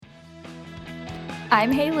I'm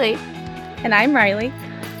Hailey. And I'm Riley.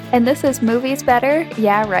 And this is Movies Better,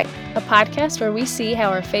 Yeah Right, a podcast where we see how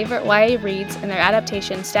our favorite YA reads and their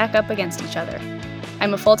adaptations stack up against each other.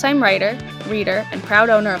 I'm a full-time writer, reader, and proud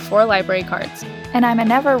owner of 4 library cards. And I'm a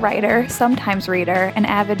never writer, sometimes reader, and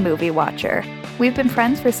avid movie watcher. We've been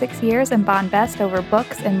friends for 6 years and bond best over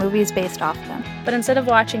books and movies based off them. But instead of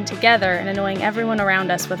watching together and annoying everyone around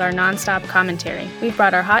us with our non-stop commentary, we've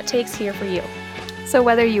brought our hot takes here for you. So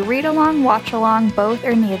whether you read along, watch along, both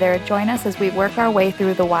or neither, join us as we work our way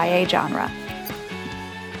through the YA genre.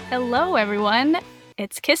 Hello, everyone.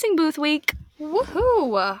 It's Kissing Booth Week.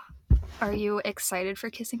 Woohoo! Are you excited for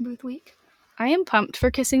Kissing Booth Week? I am pumped for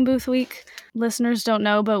Kissing Booth Week. Listeners don't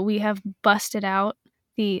know, but we have busted out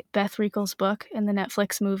the Beth Reekles book and the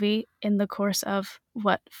Netflix movie in the course of,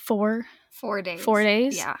 4 days? 4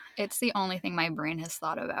 days? Yeah, it's the only thing my brain has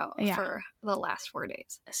thought about for the last 4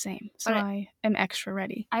 days. Same. So I am extra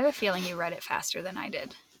ready. I have a feeling you read it faster than I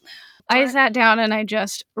did. I sat down and I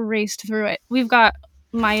just raced through it.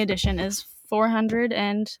 My edition is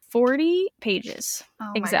 440 pages.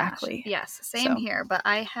 Oh exactly. My gosh. Yes, same here, but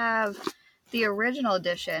I have the original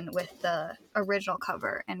edition with the original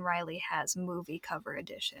cover, and Riley has movie cover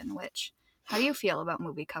edition, how do you feel about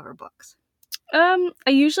movie cover books? I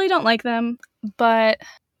usually don't like them, but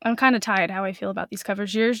I'm kind of tired how I feel about these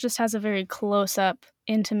covers. Yours just has a very close-up,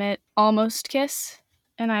 intimate, almost kiss,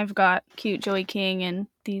 and I've got cute Joey King and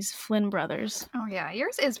these Flynn brothers. Oh yeah,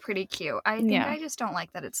 yours is pretty cute. I think I just don't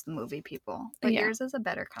like that it's the movie people, but yours is a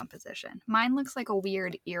better composition. Mine looks like a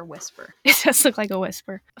weird ear whisper. It does look like a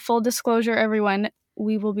whisper. Full disclosure, everyone,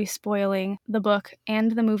 we will be spoiling the book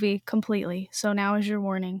and the movie completely, so now is your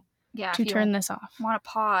warning to turn this off. Want to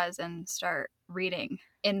pause and start reading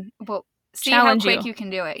see Challenge how quick you can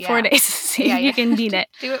do it. 4 days. See if you can beat it.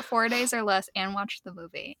 Do it 4 days or less and watch the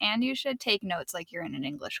movie. And you should take notes like you're in an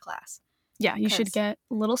English class. Yeah, you should get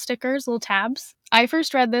little stickers, little tabs. I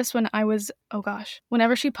first read this when I was,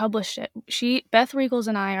 whenever she published it. Beth Reekles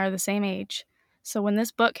and I are the same age. So when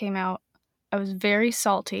this book came out, I was very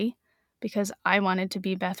salty because I wanted to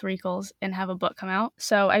be Beth Reekles and have a book come out.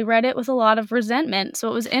 So I read it with a lot of resentment. So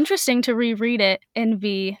it was interesting to reread it and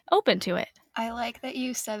be open to it. I like that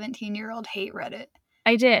you 17-year-old hate read it.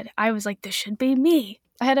 I did. I was like, this should be me.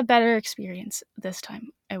 I had a better experience this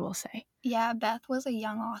time, I will say. Yeah, Beth was a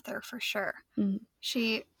young author for sure. Mm-hmm.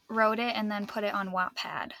 She wrote it and then put it on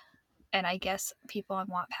Wattpad. And I guess people on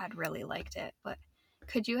Wattpad really liked it. But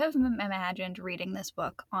could you have imagined reading this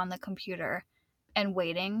book on the computer and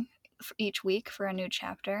waiting each week for a new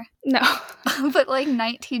chapter? No. But like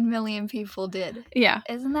 19 million people did. Yeah.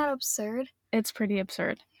 Isn't that absurd? It's pretty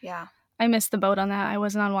absurd. Yeah. I missed the boat on that. I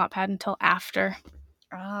wasn't on Wattpad until after.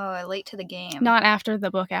 Oh, late to the game. Not after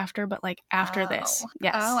the book after, but like after this.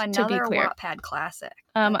 Yes, another to be clear. Wattpad classic.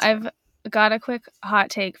 I've got a quick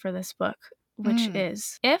hot take for this book, which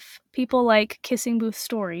is, if people like Kissing Booth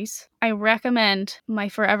stories, I recommend my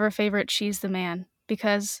forever favorite She's the Man,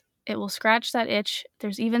 because it will scratch that itch.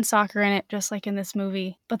 There's even soccer in it, just like in this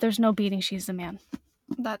movie, but there's no beating She's the Man.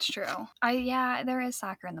 That's true. There is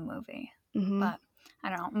soccer in the movie, but I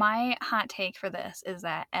don't know. My hot take for this is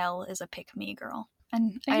that Elle is a pick-me girl.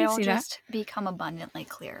 And it'll just become abundantly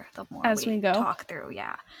clear the more we go. Talk through.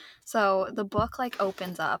 Yeah. So the book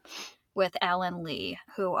opens up with Elle and Lee,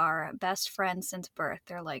 who are best friends since birth.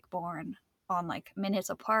 They're born on minutes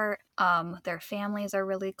apart. Their families are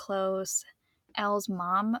really close. Elle's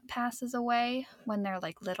mom passes away when they're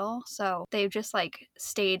little. So they've just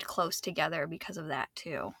stayed close together because of that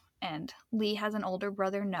too. And Lee has an older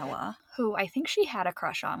brother, Noah, who I think she had a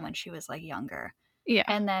crush on when she was younger. Yeah.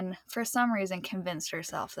 And then for some reason convinced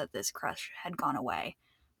herself that this crush had gone away.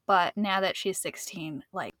 But now that she's 16,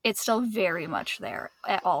 it's still very much there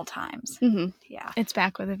at all times. Mm-hmm. Yeah. It's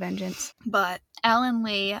back with a vengeance. But Elle and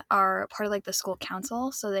Lee are part of the school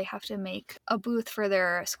council, so they have to make a booth for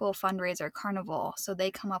their school fundraiser carnival. So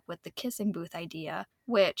they come up with the kissing booth idea,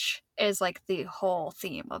 which is the whole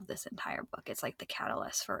theme of this entire book. It's the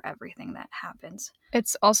catalyst for everything that happens.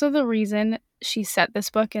 It's also the reason she set this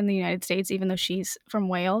book in the United States, even though she's from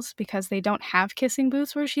Wales, because they don't have kissing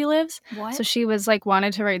booths where she lives. What? So she was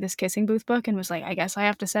wanted to write this kissing booth book and was I guess I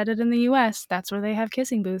have to set it in the US. That's where they have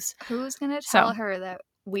kissing booths. Who's going to tell her that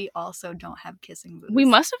we also don't have kissing booths? We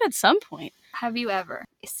must have at some point. Have you ever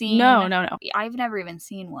seen? No. I've never even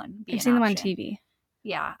seen one. I've seen them on TV.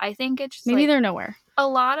 Yeah, I think it's just maybe they're nowhere. A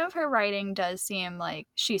lot of her writing does seem like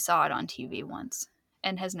she saw it on TV once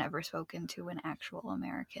and has never spoken to an actual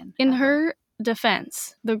American. In her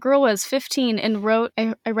defense, the girl was 15 and wrote,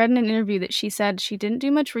 I read in an interview that she said she didn't do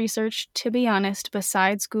much research, to be honest,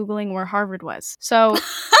 besides Googling where Harvard was. So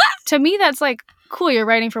to me, that's cool, you're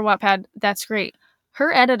writing for Wattpad, that's great.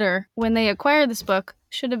 her editor, when they acquired this book,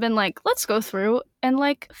 should have been like, let's go through and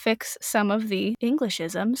like fix some of the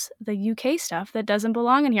Englishisms, the UK stuff that doesn't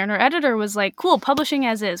belong in here. And her editor was like, cool, publishing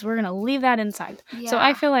as is. We're going to leave that inside. Yeah. So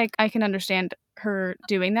I feel like I can understand her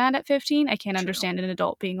doing that at 15. I can't understand an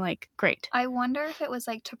adult being like, great. I wonder if it was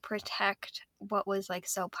like to protect what was like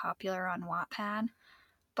so popular on Wattpad.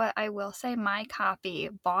 But I will say my copy,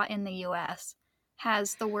 bought in the US,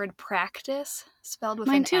 has the word practice spelled with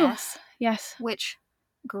an S. Yes. Which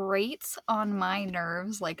grates on my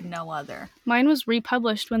nerves like no other. Mine was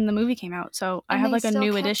republished when the movie came out, so I have like a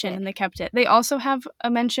new edition and they kept it. They also have a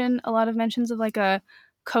lot of mentions of like a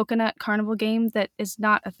coconut carnival game that is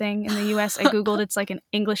not a thing in the US. I googled, it's like an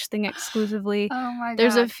English thing exclusively. Oh my god.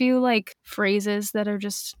 There's a few like phrases that are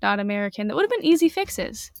just not American that would have been easy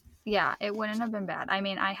fixes. Yeah, it wouldn't have been bad. I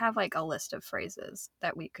mean, I have like a list of phrases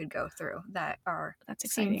that we could go through that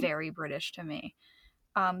seem very British to me.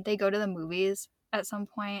 They go to the movies at some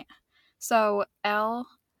point. So Elle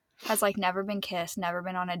has like never been kissed, never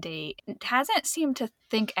been on a date. Hasn't seemed to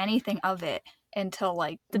think anything of it until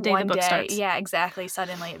like the day the book starts. Yeah, exactly.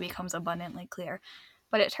 Suddenly it becomes abundantly clear.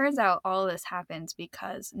 But it turns out all of this happens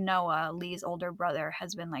because Noah, Lee's older brother,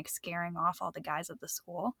 has been like scaring off all the guys at the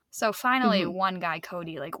school. So finally, one guy,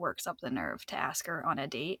 Cody, like works up the nerve to ask her on a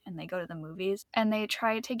date, and they go to the movies, and they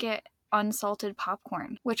try to get unsalted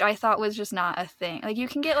popcorn, which I thought was just not a thing. Like you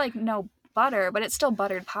can get like no butter, but it's still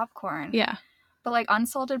buttered popcorn. Yeah. But like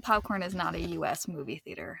unsalted popcorn is not a US movie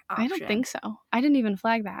theater option. I don't think so. I didn't even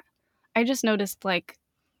flag that. I just noticed like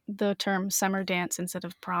the term summer dance instead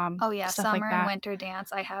of prom. Oh yeah, summer and winter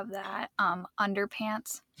dance. I have that.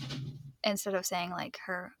 Underpants instead of saying like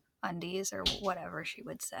her undies or whatever she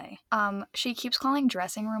would say. She keeps calling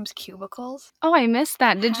dressing rooms cubicles. Oh, I missed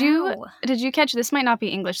that. Did you catch, this might not be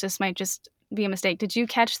English, this might just be a mistake. Did you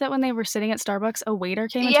catch that when they were sitting at Starbucks, a waiter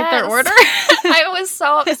came and took their order? I was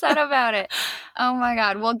so upset about it. Oh my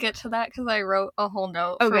god, we'll get to that because I wrote a whole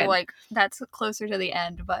note for like, that's closer to the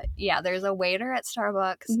end. But yeah, there's a waiter at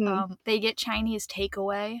Starbucks. They get Chinese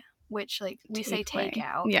takeaway, which like we say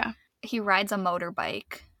takeout. Yeah. He rides a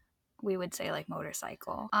motorbike. We would say like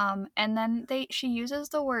motorcycle. And then she uses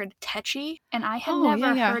the word tetchy, and I had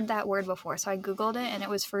never heard that word before, so I googled it, and it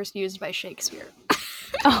was first used by Shakespeare.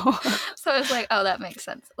 So I was like, oh, that makes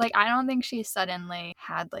sense. Like, I don't think she suddenly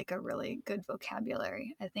had like a really good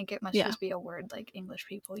vocabulary. I think it must just be a word like English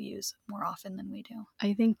people use more often than we do.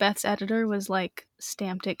 I think Beth's editor was like,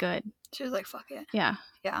 stamped it good. She was like, fuck it. Yeah.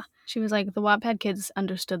 She was like, the Wattpad kids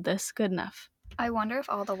understood this good enough. I wonder if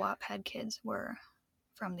all the Wattpad kids were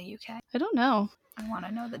from the UK. I don't know. I want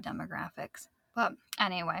to know the demographics. But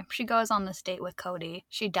anyway, she goes on this date with Cody.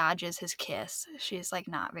 She dodges his kiss. She's like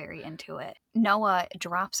not very into it. Noah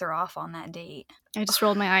drops her off on that date. I just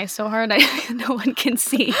rolled my eyes so hard no one can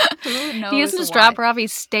see. Who knows? He doesn't just drop her off. He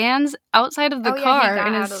stands outside of the car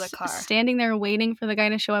and out of the car. Standing there waiting for the guy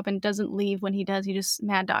to show up and doesn't leave. When he does, he just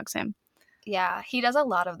mad dogs him. Yeah, he does a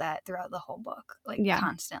lot of that throughout the whole book, like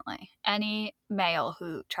constantly. Any male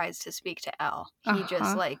who tries to speak to Elle, he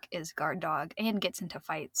just like is guard dog and gets into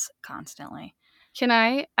fights constantly.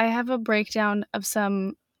 I have a breakdown of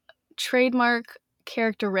some trademark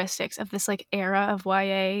characteristics of this like era of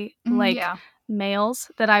YA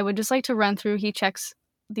males that I would just like to run through. He checks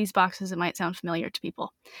these boxes that might sound familiar to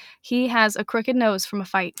people. He has a crooked nose from a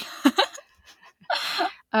fight.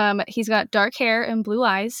 He's got dark hair and blue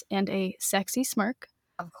eyes and a sexy smirk.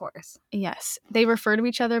 Of course. Yes. They refer to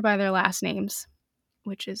each other by their last names,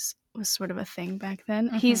 which was sort of a thing back then.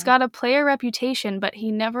 He's got a player reputation, but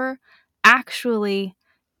he never actually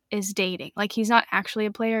is dating. Like, he's not actually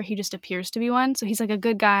a player. He just appears to be one. So he's like a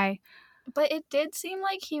good guy. But it did seem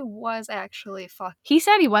like he was actually fucking. He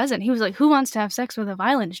said he wasn't. He was like, who wants to have sex with a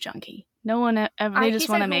violence junkie? No one ever. They just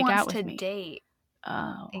want to make out with me. He said who wants to date.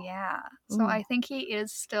 Oh. Yeah. So I think he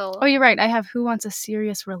is still. Oh, you're right. I have who wants a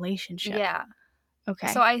serious relationship. Yeah. Okay.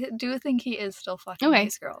 So I do think he is still fucking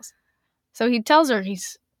these girls. So he tells her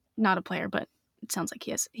he's not a player, but it sounds like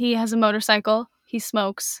he is. He has a motorcycle. He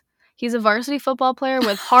smokes. He's a varsity football player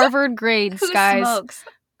with Harvard grades, Who guys. Smokes?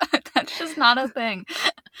 That's just not a thing.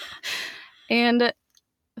 And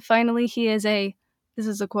finally, he is this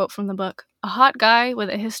is a quote from the book, a hot guy with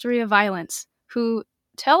a history of violence who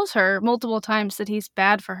tells her multiple times that he's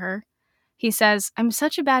bad for her. He says, I'm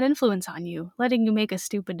such a bad influence on you, letting you make a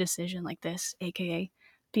stupid decision like this, aka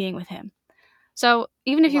being with him. So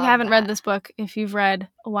even if you haven't read this book, if you've read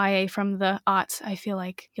YA from the aughts, I feel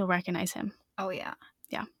like you'll recognize him. Oh, yeah.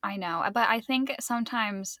 Yeah. I know. But I think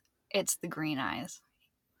sometimes it's the green eyes.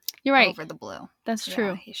 You're right. Over the blue. That's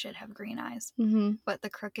true. He should have green eyes. Mm-hmm. But the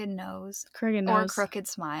crooked nose. Or crooked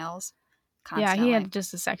smiles. constantly. Yeah, he had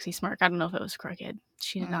just a sexy smirk. I don't know if it was crooked.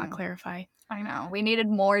 She did not clarify. I know. We needed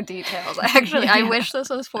more details. Actually, I wish this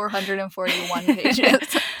was 441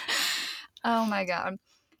 pages. Oh my god.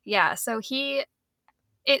 Yeah, so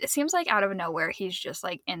it seems like out of nowhere, he's just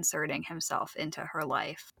like inserting himself into her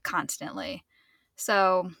life constantly.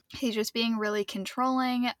 So he's just being really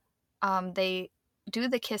controlling. They do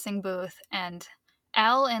the kissing booth, and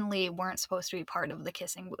Elle and Lee weren't supposed to be part of the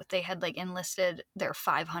kissing booth. They had like enlisted their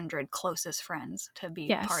 500 closest friends to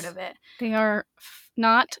be part of it. They are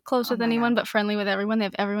not close with anyone, but friendly with everyone. They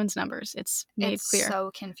have everyone's numbers. It's made clear. It's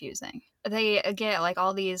so confusing. They get like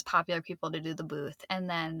all these popular people to do the booth, and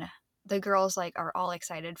then the girls like are all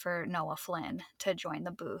excited for Noah Flynn to join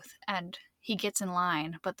the booth, and he gets in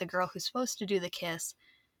line, but the girl who's supposed to do the kiss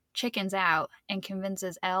chickens out and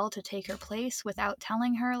convinces Elle to take her place without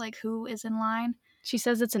telling her like who is in line. She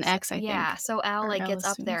says it's an ex, I think. Yeah, so Elle like gets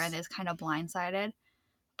up there and is kind of blindsided.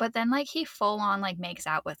 But then like he full on like makes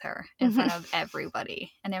out with her in front of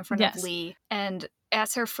everybody and in front of Lee. And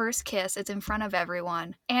as her first kiss, it's in front of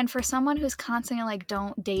everyone. And for someone who's constantly like,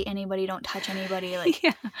 don't date anybody, don't touch anybody, like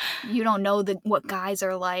you don't know what guys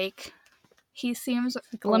are like. He seems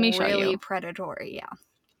like, let me show really you. Predatory, yeah.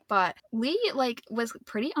 But Lee like was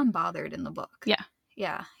pretty unbothered in the book.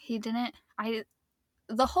 Yeah, he didn't.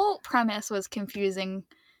 The whole premise was confusing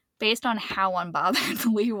based on how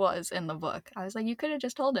unbothered Lee was in the book. I was like, you could have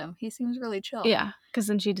just told him. He seems really chill. Yeah, because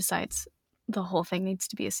then she decides the whole thing needs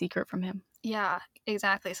to be a secret from him. Yeah,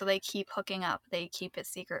 exactly. So they keep hooking up. They keep it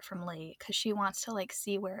secret from Lee because she wants to like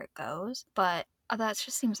see where it goes. But that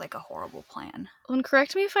just seems like a horrible plan. Well, and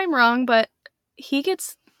correct me if I'm wrong, but he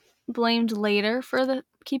gets blamed later for the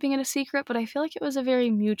keeping it a secret, but I feel like it was a very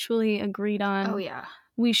mutually agreed on. Oh yeah,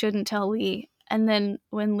 we shouldn't tell Lee. And then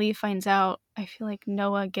when Lee finds out, I feel like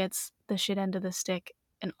Noah gets the shit end of the stick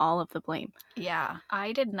and all of the blame. Yeah,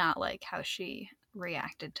 I did not like how she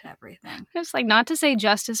reacted to everything. It's like, not to say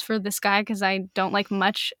justice for this guy because I don't like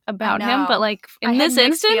much about him, but like in this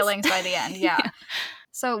instance, feelings by the end. Yeah.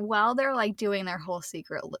 So while they're like doing their whole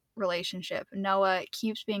secret relationship, Noah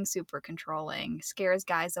keeps being super controlling, scares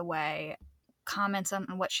guys away, comments on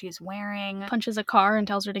what she's wearing, punches a car and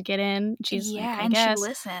tells her to get in. She's like, I guess. She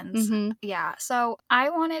listens. Yeah. So I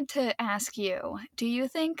wanted to ask you, do you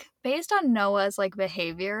think based on Noah's like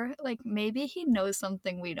behavior, like maybe he knows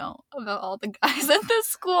something we don't about all the guys at this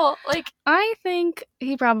school? Like, I think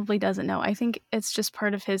he probably doesn't know. I think it's just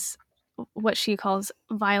part of his what she calls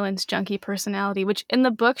violence junkie personality, which in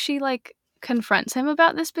the book she like confronts him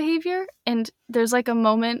about this behavior, and there's like a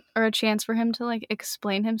moment or a chance for him to like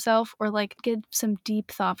explain himself or like give some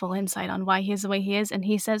deep thoughtful insight on why he is the way he is, and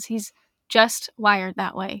he says he's just wired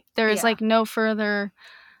that way. There is like no further.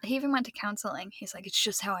 He even went to counseling. He's like, it's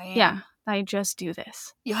just how I am. Yeah, I just do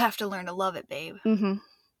this. You'll have to learn to love it, babe.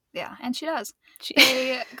 Yeah, and she does.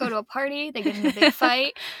 They go to a party, they get in a big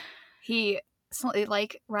fight. He,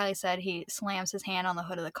 like Riley said, he slams his hand on the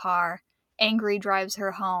hood of the car, angry drives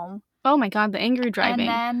her home. Oh my god, the angry driving.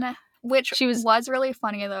 And then, which was really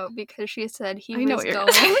funny though, because she said he was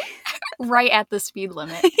going right at the speed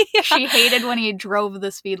limit. She hated when he drove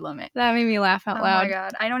the speed limit. That made me laugh out loud. Oh my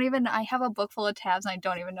god. I have a book full of tabs and I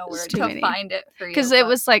don't even know where to find it for you. Because it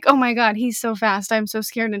was like, oh my god, he's so fast. I'm so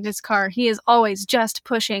scared in his car. He is always just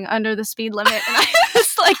pushing under the speed limit. And I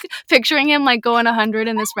was like picturing him like going 100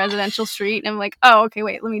 in this residential street. And I'm like, oh, okay,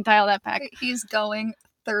 wait, let me dial that back. He's going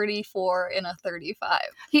 34 in a 35.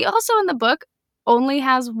 He also in the book only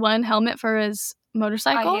has one helmet for his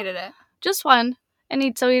motorcycle. I hated it. Just one.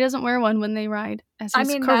 And so he doesn't wear one when they ride as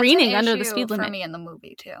he's careening under the speed limit. For me in the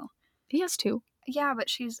movie too. He has two. Yeah, but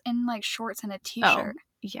she's in like shorts and a t-shirt. Oh,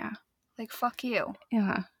 yeah. Like, fuck you.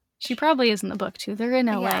 Yeah. She probably is in the book too. They're in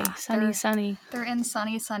LA. Yeah, sunny. They're in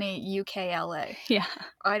sunny UK LA. Yeah.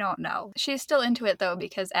 I don't know. She's still into it though,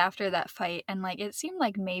 because after that fight, and like it seemed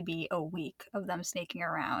like maybe a week of them sneaking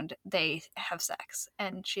around, they have sex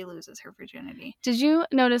and she loses her virginity. Did you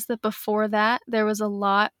notice that before that there was a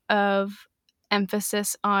lot of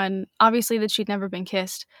emphasis on obviously that she'd never been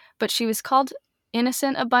kissed, but she was called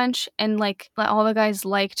innocent a bunch, and like all the guys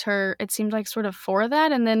liked her, it seemed like, sort of for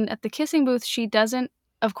that. And then at the kissing booth she doesn't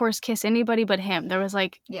of course kiss anybody but him. There was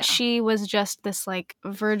like she was just this like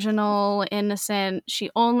virginal innocent,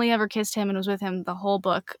 she only ever kissed him and was with him the whole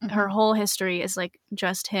book. Her whole history is like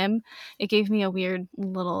just him. It gave me a weird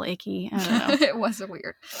little icky, I don't know. It was a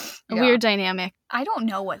weird dynamic. I don't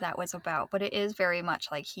know what that was about, but it is very much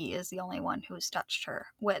like he is the only one who's touched her,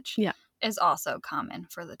 which is also common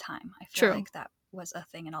for the time. I feel like that was a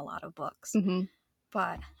thing in a lot of books.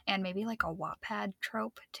 But, and maybe like a Wattpad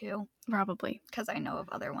trope too. Probably. Because I know of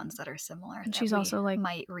other ones that are similar. And she's also like,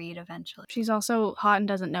 might read eventually. She's also hot and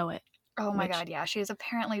doesn't know it. Oh my god, yeah. She's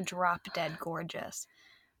apparently drop dead gorgeous,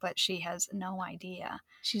 but she has no idea.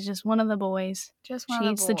 She's just one of the boys. Just one of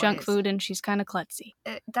the boys. She eats the junk food and she's kind of klutzy.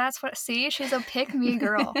 That's what, see? She's a pick-me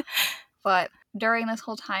girl. But during this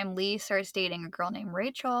whole time, Lee starts dating a girl named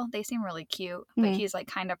Rachel. They seem really cute, but he's like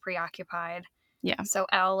kind of preoccupied. Yeah. So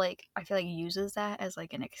Elle, like, I feel like uses that as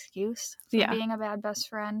like an excuse for being a bad best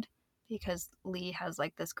friend, because Lee has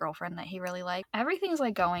like this girlfriend that he really likes. Everything's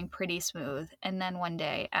like going pretty smooth. And then one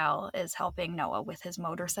day Elle is helping Noah with his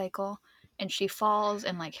motorcycle and she falls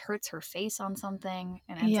and like hurts her face on something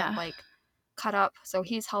and ends up like cut up. So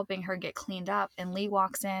he's helping her get cleaned up and Lee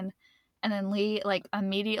walks in and then Lee like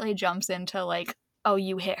immediately jumps into like, oh,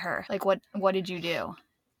 you hit her. Like, what did you do?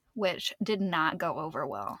 Which did not go over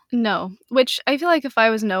well. No, which I feel like if I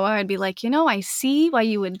was Noah, I'd be like, I see why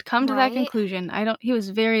you would come to that conclusion. He was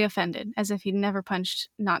very offended, as if he'd never punched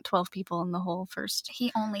not 12 people in the whole first.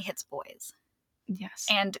 He only hits boys. Yes.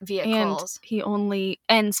 And vehicles. And he only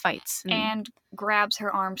ends fights. And grabs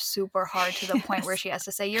her arm super hard to the point where she has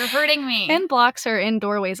to say, you're hurting me. And blocks her in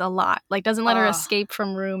doorways a lot. Like, doesn't let her escape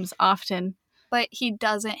from rooms often. But he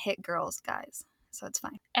doesn't hit girls, guys. So it's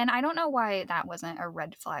fine. And I don't know why that wasn't a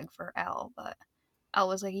red flag for Elle, but Elle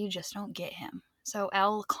was like, you just don't get him. So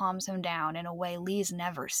Elle calms him down in a way Lee's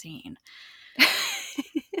never seen.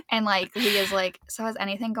 And like, Lee is like, so is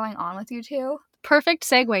anything going on with you two? Perfect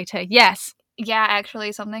segue to yes. Yeah,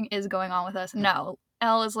 actually, something is going on with us. No.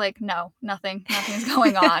 Elle is like, no, nothing's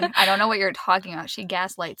going on. I don't know what you're talking about. She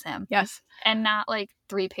gaslights him. Yes. And not like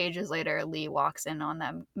 3 pages later, Lee walks in on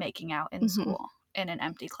them making out in school. In an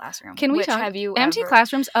empty classroom. Can we talk? Have you empty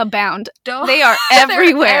classrooms abound. They are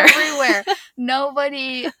everywhere. Everywhere.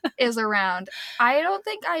 Nobody is around. I don't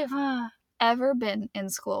think I've ever been in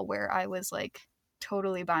school where I was like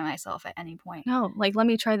totally by myself at any point. No, like let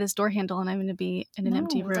me try this door handle and I'm going to be in an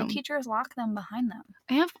empty room. The teachers lock them behind them.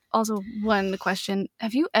 I have also one question.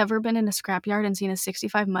 Have you ever been in a scrapyard and seen a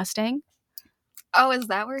 65 Mustang? Oh, is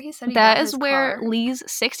that where he said he got his car? That is where Lee's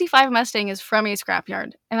 65 Mustang is from a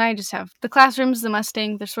scrapyard. And I just have the classrooms, the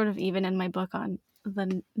Mustang, they're sort of even in my book on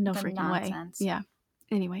the freaking nonsense. Way. Yeah.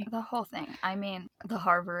 Anyway. The whole thing. I mean, the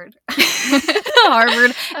Harvard.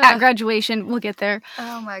 Harvard at graduation. We'll get there.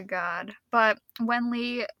 Oh my god. But when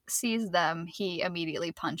Lee sees them, he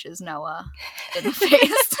immediately punches Noah in the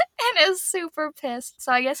face. And is super pissed.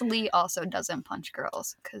 So I guess Lee also doesn't punch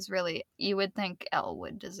girls, because really, you would think Elle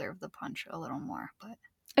would deserve the punch a little more, but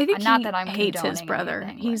I think not he that I'm hates his brother.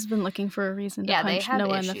 Anything, he's been looking for a reason to punch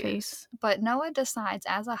Noah in the face. But Noah decides,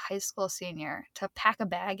 as a high school senior, to pack a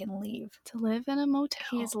bag and leave. To live in a motel.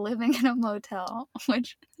 He's living in a motel,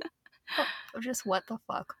 which, just what the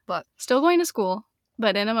fuck, but... Still going to school.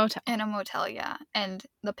 But in a motel. In a motel, yeah. And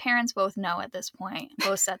the parents both know at this point,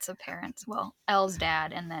 both sets of parents, well, Elle's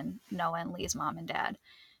dad and then Noah and Lee's mom and dad,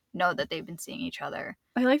 know that they've been seeing each other.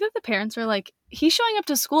 I like that the parents are like, he's showing up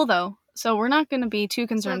to school though, so we're not going to be too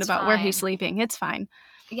concerned about where he's sleeping. It's fine.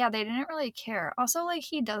 Yeah, they didn't really care. Also, like,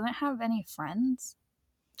 he doesn't have any friends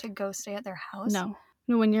to go stay at their house. No.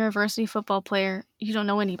 When you're a varsity football player, you don't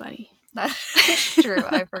know anybody. That's true.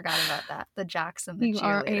 I forgot about that. The jocks and the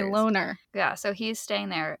cheerleaders. You are a loner. Yeah, so he's staying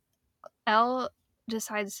there. Elle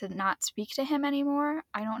decides to not speak to him anymore.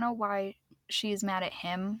 I don't know why she's mad at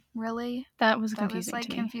him, really. That was confusing to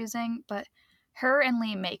me. Confusing, but her and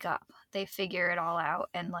Lee make up. They figure it all out,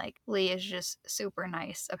 and, like, Lee is just super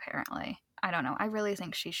nice, apparently. I don't know. I really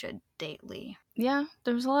think she should date Lee. Yeah,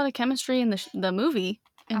 there was a lot of chemistry in the movie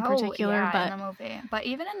in particular. Yeah, but in the movie. But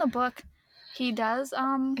even in the book... He does,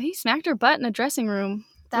 He smacked her butt in a dressing room,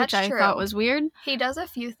 which I thought was weird. He does a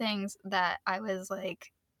few things that I was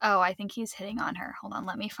like, oh, I think he's hitting on her. Hold on,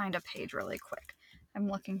 let me find a page really quick. I'm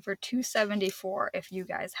looking for 274 if you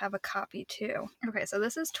guys have a copy too. Okay, so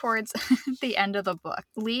this is towards the end of the book.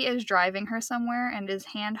 Lee is driving her somewhere and his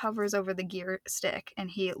hand hovers over the gear stick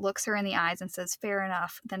and he looks her in the eyes and says, fair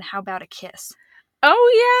enough, then how about a kiss?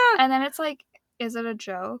 Oh, yeah! And then it's like, is it a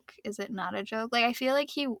joke? Is it not a joke? Like, I feel like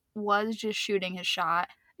he was just shooting his shot.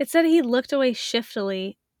 It said he looked away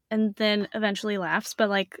shiftily and then eventually laughs, but,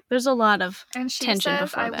 like, there's a lot of tension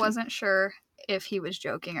before then. I wasn't sure if he was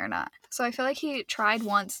joking or not. So I feel like he tried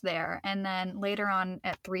once there, and then later on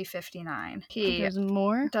at 3:59, he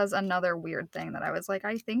does another weird thing that I was like,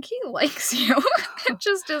 I think he likes you. It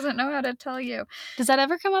just doesn't know how to tell you. Does that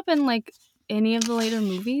ever come up in, like, any of the later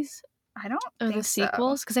movies? I don't think so. Or the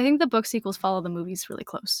sequels? Because I think the book sequels follow the movies really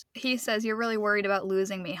close. He says, you're really worried about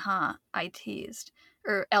losing me, huh? I teased.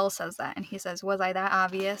 Or Elle says that, and he says, was I that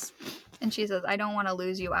obvious? And she says, I don't want to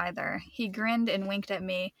lose you either. He grinned and winked at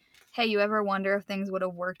me. Hey, you ever wonder if things would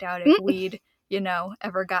have worked out if we'd,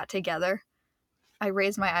 ever got together? I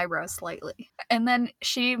raised my eyebrows slightly. And then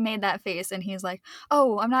she made that face, and he's like,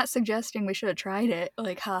 oh, I'm not suggesting we should have tried it.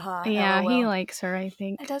 Like, haha. Yeah, LOL. he likes her, I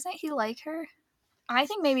think. Doesn't he like her? I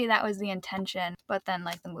think maybe that was the intention, but then,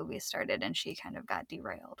 like, the movie started, and she kind of got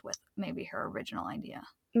derailed with maybe her original idea.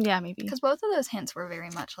 Yeah, maybe. Because both of those hints were very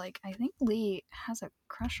much like, I think Lee has a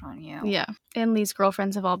crush on you. Yeah. And Lee's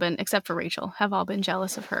girlfriends have all been, except for Rachel, have all been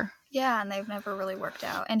jealous of her. Yeah, and they've never really worked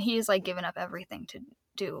out. And he's, like, given up everything to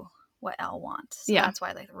do what Elle wants. So that's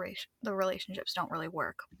why, like, the relationships don't really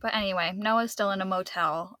work. But anyway, Noah's still in a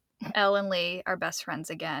motel. Elle and Lee are best friends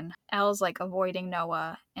again. Elle's, like, avoiding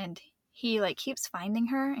Noah, and he, like, keeps finding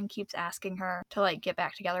her and keeps asking her to, like, get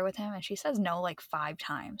back together with him. And she says no, like, 5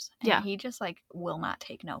 times. And he just, like, will not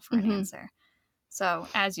take no for an answer. So,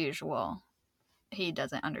 as usual, he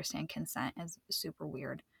doesn't understand consent. It's super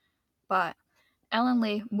weird. But Elle and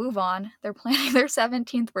Lee move on. They're planning their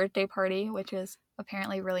 17th birthday party, which is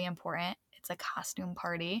apparently really important. It's a costume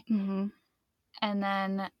party. And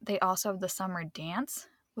then they also have the summer dance,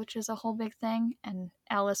 which is a whole big thing. And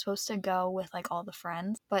Elle is supposed to go with, like, all the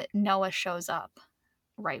friends. But Noah shows up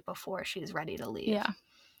right before she's ready to leave.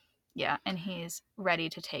 Yeah, and he's ready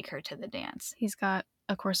to take her to the dance. He's got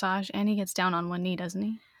a corsage, and he gets down on one knee, doesn't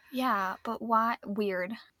he? Yeah, but why?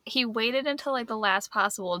 Weird. He waited until, like, the last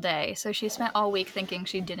possible day, so she spent all week thinking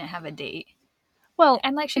she didn't have a date. Well,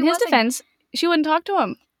 and, like, in his defense, she wouldn't talk to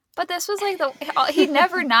him. But this was, like, he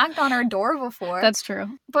never knocked on her door before. That's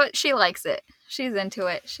true. But she likes it. She's into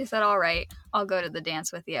it. She said, all right, I'll go to the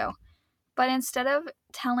dance with you. But instead of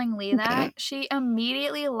telling Lee that, she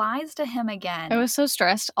immediately lies to him again. I was so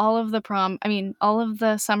stressed. All of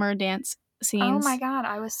the summer dance scenes. Oh my god,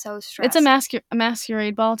 I was so stressed. It's a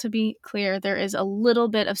masquerade ball, to be clear. There is a little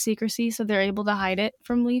bit of secrecy, so they're able to hide it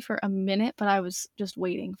from Lee for a minute, but I was just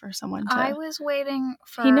waiting for someone to... I was waiting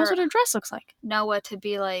for... He knows what her dress looks like. Noah to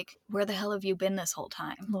be like, where the hell have you been this whole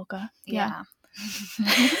time? Loca. Yeah.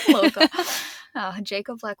 Loca. Oh,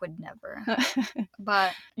 Jacob Black would never.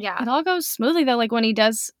 But, yeah. It all goes smoothly, though, like, when he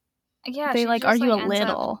does... Yeah, they, like, argue a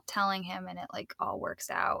little. Telling him, and it, like, all works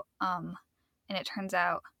out. And it turns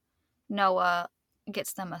out Noah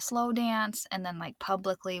gets them a slow dance, and then, like,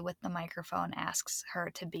 publicly with the microphone asks her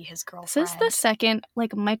to be his girlfriend. This is the second,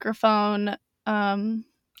 like, microphone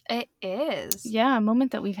it is. Yeah,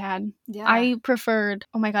 moment that we've had. Yeah. I preferred,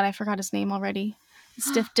 oh my god, I forgot his name already.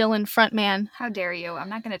 Stiff Dylan frontman. How dare you? I'm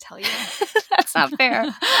not going to tell you. That's not fair.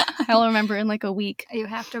 I'll remember in like a week. You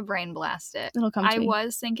have to brain blast it. It'll come to me. I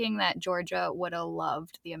was thinking that Georgia would have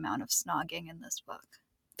loved the amount of snogging in this book.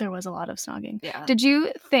 There was a lot of snogging. Yeah. Did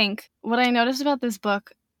you think, what I noticed about this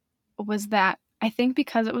book was that I think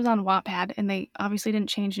because it was on Wattpad and they obviously didn't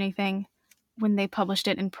change anything when they published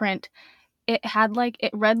it in print, it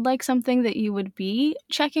read like something that you would be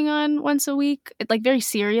checking on once a week, like very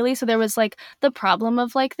serially. So there was like the problem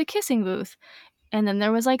of like the kissing booth, and then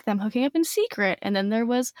there was like them hooking up in secret, and then there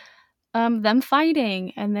was them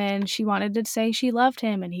fighting, and then she wanted to say she loved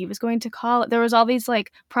him and he was going to call it. There was all these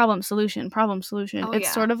like problem solution. Oh,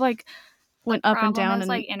 it's sort of like went up and down. It's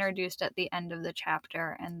like introduced at the end of the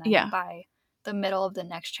chapter, and then by the middle of the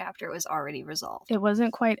next chapter it was already resolved. It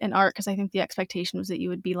wasn't quite an arc because I think the expectation was that you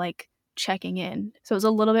would be like checking in. So it was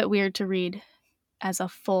a little bit weird to read as a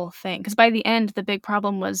full thing. Because by the end, the big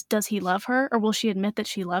problem was, does he love her? Or will she admit that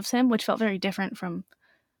she loves him? Which felt very different from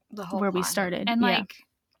the whole where we started. And like,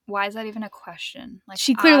 why is that even a question? Like,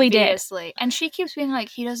 she clearly obviously did. And she keeps being like,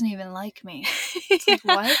 he doesn't even like me. It's like,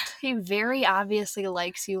 what? He very obviously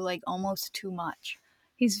likes you, like, almost too much.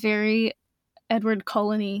 He's very Edward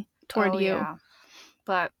Cullen-y toward you. Yeah.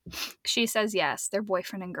 But she says yes, they're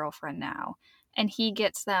boyfriend and girlfriend now. And he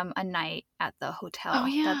gets them a night at the hotel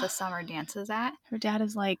that the summer dance is at. Her dad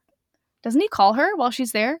is like, doesn't he call her while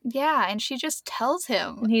she's there? Yeah, and she just tells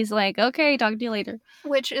him. And he's like, okay, talk to you later.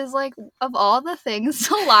 Which is like, of all the things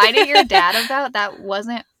to lie to your dad about, that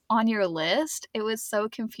wasn't on your list. It was so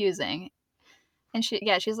confusing. And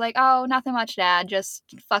she's like, oh, nothing much, Dad. Just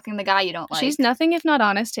fucking the guy you don't like. She's nothing if not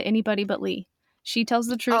honest to anybody but Lee. She tells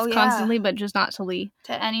the truth constantly, but just not to Lee.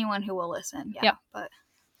 To anyone who will listen. Yeah. But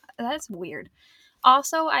that's weird.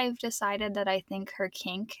 Also, I've decided that I think her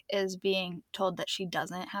kink is being told that she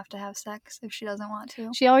doesn't have to have sex if she doesn't want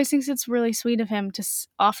to. She always thinks it's really sweet of him to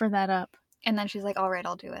offer that up. And then she's like, all right,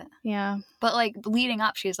 I'll do it. Yeah. But, like, leading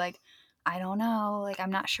up, she's like, I don't know. Like,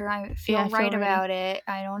 I'm not sure I feel right about it.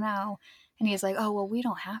 I don't know. And he's like, oh, well, we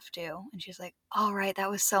don't have to. And she's like, all right,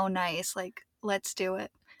 that was so nice. Like, let's do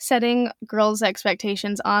it. Setting girls'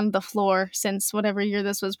 expectations on the floor since whatever year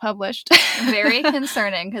this was published. Very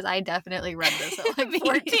concerning, because I definitely read this at like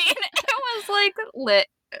 14. It was like lit.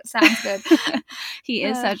 Sounds good. He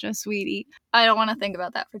is such a sweetie. I don't want to think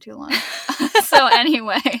about that for too long. So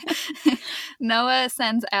anyway, Noah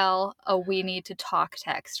sends Elle a "we need to talk"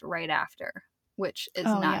 text right after, which is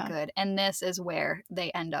not good. And this is where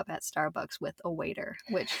they end up at Starbucks with a waiter,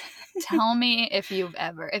 which tell me if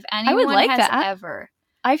anyone has ever.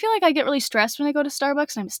 I feel like I get really stressed when I go to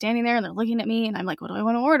Starbucks and I'm standing there and they're looking at me and I'm like, what do I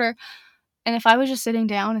want to order? And if I was just sitting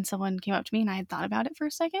down and someone came up to me and I had thought about it for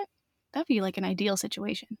a second, that'd be like an ideal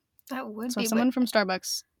situation. That would so be. If someone from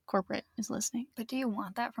Starbucks corporate is listening. But do you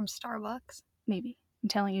want that from Starbucks? Maybe. I'm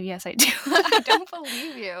telling you, yes, I do. I don't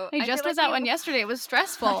believe you. I just was at one yesterday. It was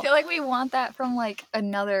stressful. I feel like we want that from like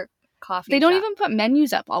another coffee They don't shop. even put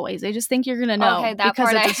menus up always. They just think you're going to know. Okay, that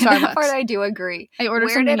because part, it's a Starbucks. That part I do agree. I ordered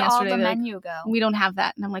Where something did yesterday. all the menu go? We don't have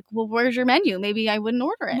that. And I'm like, well, where's your menu? Maybe I wouldn't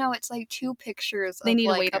order it. No, it's like 2 pictures they of need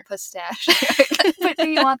like a pistachio. But do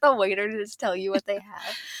you want the waiter to just tell you what they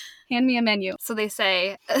have? Hand me a menu. So they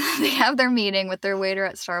say they have their meeting with their waiter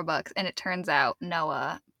at Starbucks, and it turns out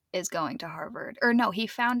Noah is going to Harvard. Or no, he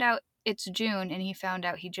found out it's June, and he found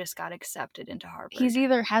out he just got accepted into Harvard. He's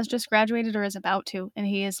either has just graduated or is about to, and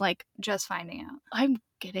he is like... just finding out. I'm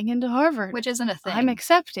getting into Harvard. Which isn't a thing. I'm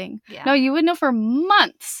accepting. Yeah. No, you would know for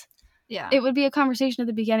months. Yeah. It would be a conversation at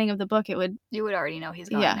the beginning of the book. You would already know he's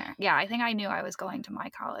going there. Yeah, I think I knew I was going to my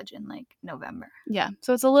college in like November. Yeah,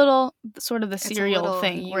 so it's a little sort of the serial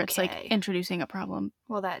thing UK. Where it's like introducing a problem.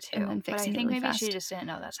 Well, that too. And then but I fixing think it really maybe fast. she just didn't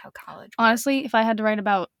know that's how college works. Honestly, if I had to write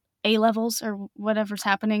about A-levels or whatever's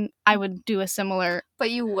happening, I would do a similar...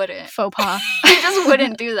 But you wouldn't. Faux pas. You just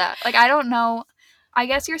wouldn't do that. Like, I don't know. I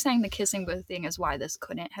guess you're saying the kissing booth thing is why this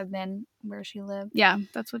couldn't have been where she lived. Yeah,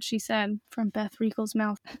 that's what she said from Beth Reekles'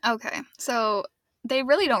 mouth. Okay, so they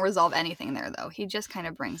really don't resolve anything there, though. He just kind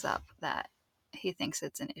of brings up that he thinks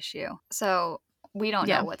it's an issue. So we don't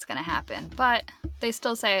know what's going to happen. But they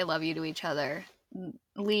still say I love you to each other.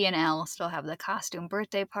 Lee and Elle still have the costume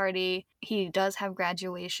birthday party. He does have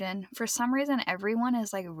graduation. For some reason, everyone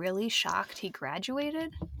is like really shocked he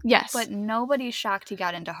graduated. Yes. But nobody's shocked he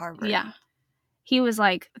got into Harvard. Yeah. He was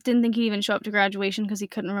like, didn't think he'd even show up to graduation because he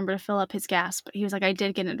couldn't remember to fill up his gas. But he was like, I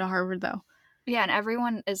did get into Harvard, though. Yeah, and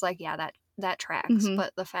everyone is like, yeah, that tracks. Mm-hmm.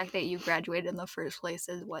 But the fact that you graduated in the first place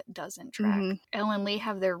is what doesn't track. Mm-hmm. Elle and Lee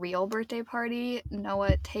have their real birthday party.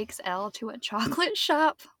 Noah takes Elle to a chocolate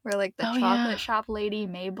shop where like the chocolate shop lady,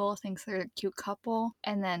 Mabel, thinks they're a cute couple.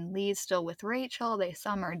 And then Lee's still with Rachel. They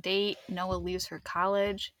summer date. Noah leaves for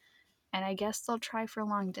college. And I guess they'll try for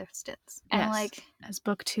long distance. And yes. like, as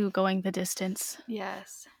book 2, Going the Distance.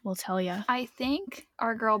 Yes. Will tell you. I think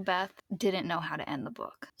our girl Beth didn't know how to end the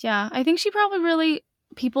book. Yeah, I think she probably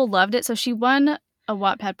people loved it. So she won a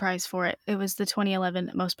Wattpad prize for it. It was the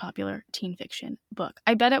 2011 most popular teen fiction book.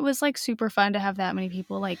 I bet it was like super fun to have that many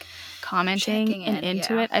people like commenting and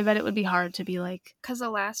into it. I bet it would be hard to be like... Because the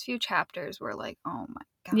last few chapters were like, oh my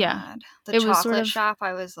God. Yeah. The chocolate sort of shop,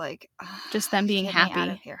 I was like... just them being happy. Out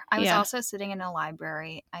of here. I was also sitting in a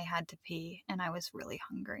library. I had to pee and I was really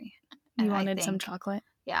hungry. And you wanted some chocolate?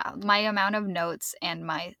 Yeah. My amount of notes and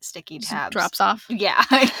my sticky tabs... drops off? Yeah.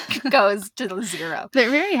 Goes to 0.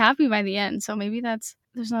 They're very happy by the end. So maybe there's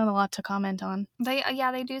not a lot to comment on. They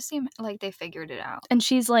do seem like they figured it out. And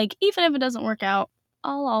she's like, even if it doesn't work out,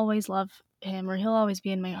 I'll always love him or he'll always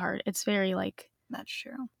be in my heart. It's very like... That's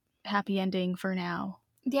true. Happy ending for now.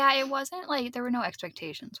 Yeah, it wasn't like there were no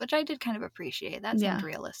expectations, which I did kind of appreciate. That seemed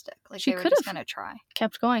realistic. Like she they were just gonna try.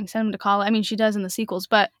 Kept going, send him to college. I mean, she does in the sequels,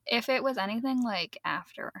 but if it was anything like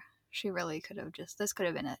after, she really could have this could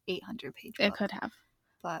have been an 800-page book. It could have.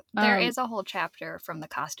 But there is a whole chapter from the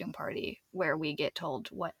costume party where we get told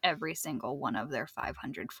what every single one of their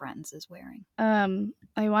 500 friends is wearing.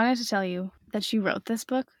 I wanted to tell you that she wrote this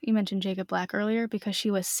book. You mentioned Jacob Black earlier because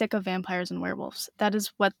she was sick of vampires and werewolves. That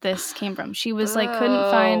is what this came from. She was like,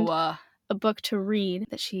 couldn't find a book to read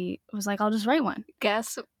that she was like, I'll just write one.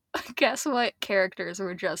 Guess what characters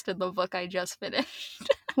were just in the book I just finished?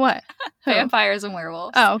 What? Vampires and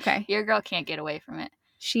werewolves. Oh, okay. Your girl can't get away from it.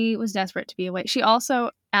 She was desperate to be away. She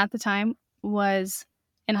also, at the time, was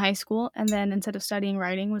in high school, and then instead of studying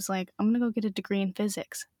writing, was like, I'm going to go get a degree in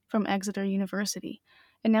physics from Exeter University.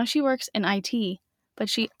 And now she works in IT, but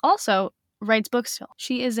she also writes books still.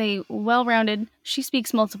 She is a well-rounded, she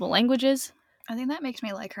speaks multiple languages. I think that makes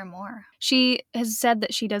me like her more. She has said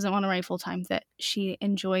that she doesn't want to write full-time, that she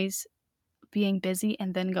enjoys being busy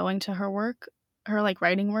and then going to her work, her like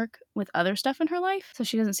writing work with other stuff in her life. So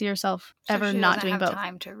she doesn't see herself ever not doing both. She doesn't have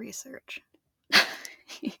time to research.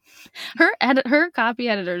 Her copy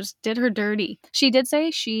editors did her dirty. She did say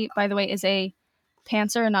she, by the way, is a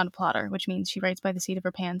pantser and not a plotter, which means she writes by the seat of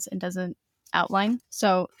her pants and doesn't outline.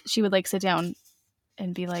 So she would like sit down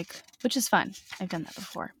and be like, which is fun. I've done that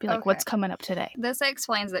before. Be like, what's coming up today? This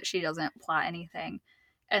explains that she doesn't plot anything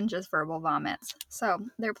and just verbal vomits. So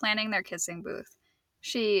they're planning their kissing booth.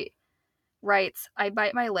 She writes, I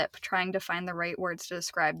bite my lip trying to find the right words to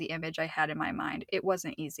describe the image I had in my mind. It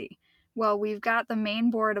wasn't easy. Well, we've got the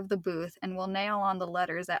main board of the booth, and we'll nail on the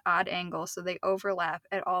letters at odd angles so they overlap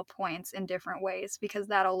at all points in different ways, because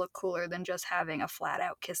that'll look cooler than just having a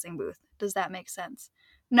flat-out kissing booth. Does that make sense?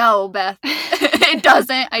 No, Beth. It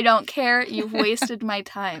doesn't. I don't care. You've wasted my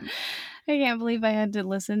time. I can't believe I had to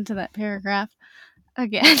listen to that paragraph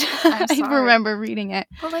again. I remember reading it.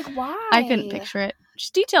 But, like, why? I couldn't picture it.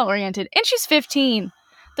 She's detail-oriented, and she's 15.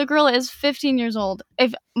 The girl is 15 years old.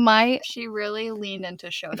 She really leaned into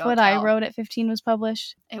show don't tell. What I wrote at 15 was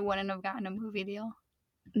published, it wouldn't have gotten a movie deal.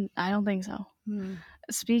 I don't think so.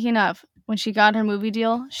 Speaking of, when she got her movie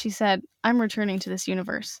deal, she said, I'm returning to this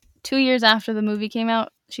universe. 2 years after the movie came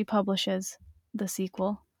out, she publishes the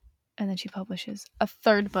sequel, and then she publishes a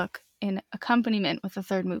third book in accompaniment with the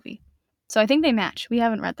third movie. So I think they match. We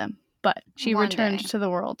haven't read them, but she returned to the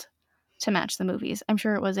world to match the movies. I'm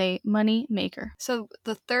sure it was a money maker. So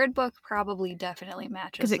the third book probably definitely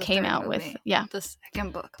matches because it came out with the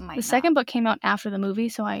second book might the second book came out after the movie,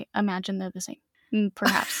 so I imagine they're the same.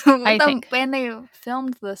 Perhaps. I think. And they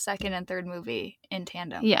filmed the second and third movie in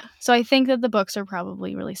tandem. Yeah. So I think that the books are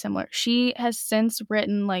probably really similar. She has since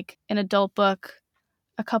written like an adult book,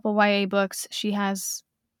 a couple YA books. She has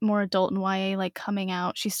more adult and YA like coming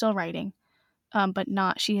out. She's still writing. But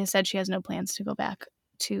she has said she has no plans to go back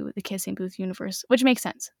to the Kissing Booth universe, which makes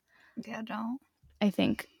sense. Yeah, don't. I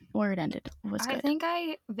think where it ended was good. I think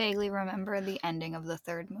I vaguely remember the ending of the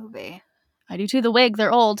third movie. I do too. The wig,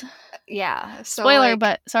 they're old. Yeah. So spoiler,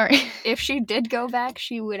 but sorry. If she did go back,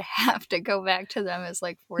 she would have to go back to them as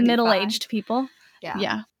like 45. Middle-aged people.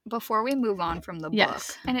 Yeah. Before we move on from the book,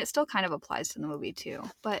 and it still kind of applies to the movie too,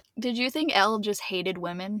 but did you think Elle just hated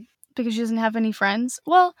women? Because she doesn't have any friends?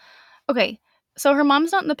 Well, okay. So her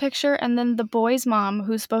mom's not in the picture, and then the boy's mom,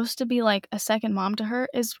 who's supposed to be like a second mom to her,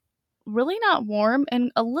 is really not warm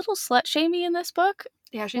and a little slut-shamey in this book.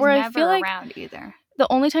 Yeah, she's never around either. The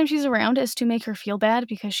only time she's around is to make her feel bad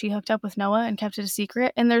because she hooked up with Noah and kept it a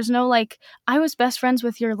secret. And there's no like, I was best friends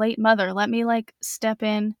with your late mother. Let me like step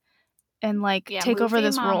in and like take over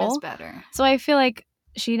this role. Is better. So I feel like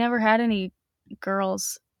she never had any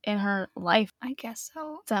girls in her life. I guess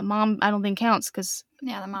so. That mom, I don't think counts because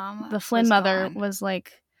the mom, the Flynn mother was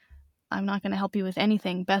like, I'm not going to help you with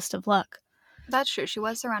anything. Best of luck. That's true. She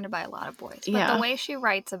was surrounded by a lot of boys. But the way she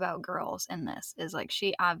writes about girls in this is like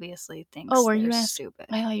she obviously thinks they're stupid.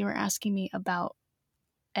 I thought you were asking me about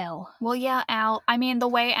Elle. Well, yeah, Elle. I mean, the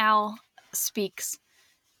way Elle speaks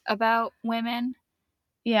about women.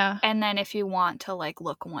 Yeah. And then if you want to like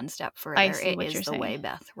look one step further, it is the way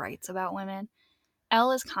Beth writes about women.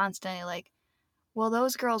 Elle is constantly like, well,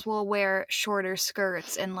 those girls will wear shorter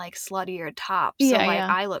skirts and like sluttier tops. So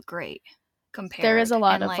I look great. Compared. There is a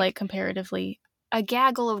lot of like comparatively. A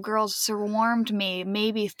gaggle of girls swarmed me,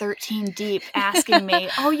 maybe 13 deep, asking me,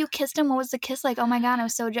 "Oh, you kissed him? What was the kiss like? Oh my god, I'm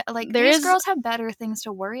so these girls have better things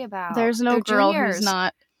to worry about." There's no girl who's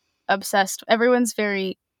not obsessed. Everyone's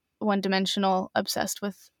very one-dimensional, obsessed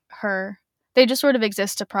with her. They just sort of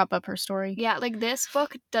exist to prop up her story. Yeah, like this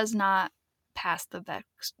book does not pass the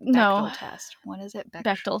Bechdel test. What is it?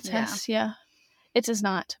 Bechdel test. Yeah. It does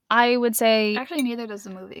not. I would say... Actually, neither does the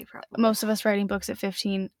movie, probably. Most of us writing books at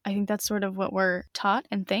 15, I think that's sort of what we're taught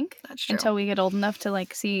and think. That's true. Until we get old enough to,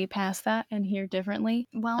 like, see past that and hear differently.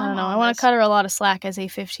 Well, I don't know. I want to cut her a lot of slack as a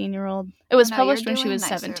 15-year-old. It was published when she was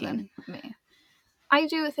 17. Me. I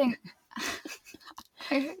do think...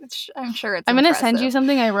 I'm sure it's I'm going to send you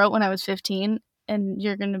something I wrote when I was 15, and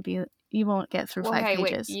you're going to be... You won't get through 5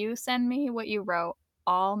 pages. Wait, you send me what you wrote.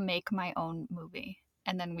 I'll make my own movie.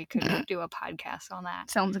 And then we could do a podcast on that.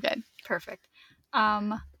 Sounds good. Perfect. You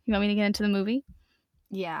want me to get into the movie?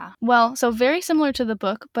 Yeah. Well, so very similar to the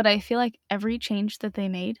book, but I feel like every change that they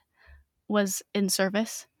made was in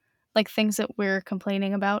service. Like things that we're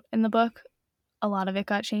complaining about in the book, a lot of it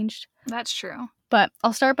got changed. That's true. But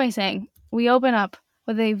I'll start by saying we open up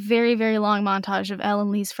with a very, very long montage of Elle and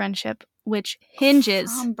Lee's friendship, which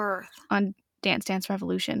hinges from birth on Dance Dance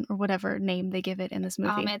Revolution, or whatever name they give it in this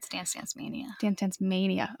movie. It's Dance Dance Mania. Dance Dance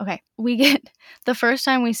Mania. Okay. We get, the first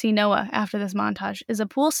time we see Noah after this montage is a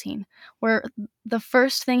pool scene where the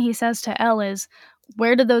first thing he says to Elle is,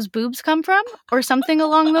 "Where did those boobs come from?" or something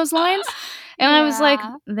along those lines. And I was like,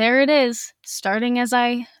 there it is, starting as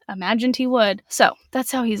I imagined he would. So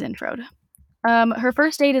that's how he's introed. Her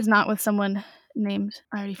first date is not with someone named,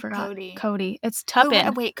 I already forgot. Cody. It's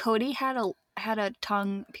Tuppin. Wait, Cody had a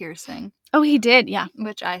tongue piercing. Oh, he did, yeah.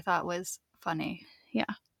 Which I thought was funny. Yeah.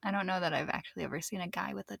 I don't know that I've actually ever seen a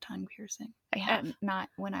guy with a tongue piercing. I have. Not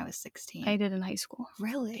when I was 16. I did in high school.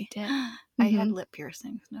 Really? I did. I had lip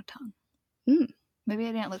piercings, no tongue. Mm. Maybe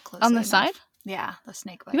I didn't look closely On the enough. side? Yeah, the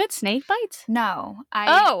snake bite. You had snake bites? No.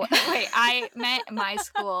 Wait, I meant my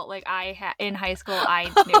school. Like, in high school, I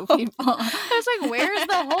knew people. I was like, where's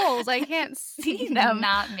the holes? I can't see them.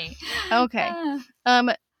 Not me. Okay.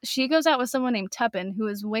 She goes out with someone named Tuppen, who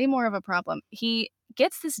is way more of a problem. He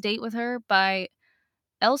gets this date with her by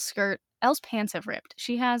Elle's pants have ripped.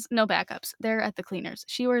 She has no backups. They're at the cleaners.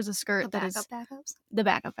 She wears a skirt Backups? The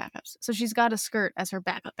backups. So she's got a skirt as her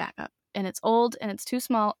backup. And it's old and it's too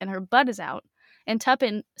small and her butt is out. And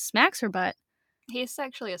Tuppen smacks her butt. He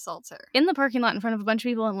sexually assaults her. In the parking lot in front of a bunch of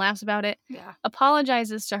people and laughs about it. Yeah.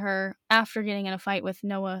 Apologizes to her after getting in a fight with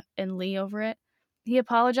Noah and Lee over it. He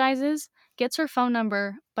apologizes, gets her phone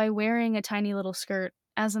number by wearing a tiny little skirt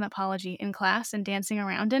as an apology in class and dancing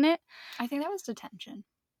around in it. I think that was detention.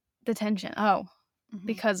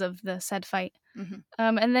 Because of the said fight. Mm-hmm.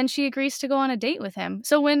 And then she agrees to go on a date with him.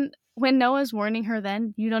 So when Noah's warning her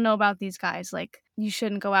then, you don't know about these guys, like, you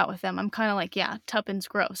shouldn't go out with them. I'm kind of like, yeah, Tuppen's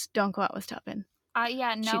gross. Don't go out with Tuppen.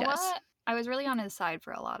 Yeah, Noah, I was really on his side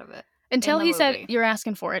for a lot of it. Until he said, you're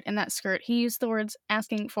asking for it in that skirt. He used the words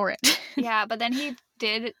asking for it. Yeah, but then he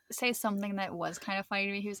did say something that was kind of funny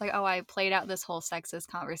to me. He was like, I played out this whole sexist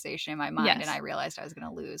conversation in my mind, and I realized I was going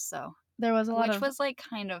to lose, so... There was a lot Which was, like,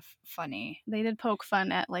 kind of funny. They did poke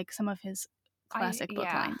fun at, like, some of his classic book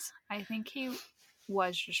lines. I think he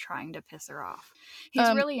was just trying to piss her off.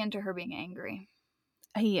 He's really into her being angry.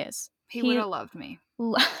 He is. He would have loved me.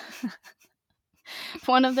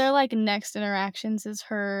 One of their, like, next interactions is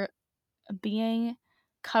her being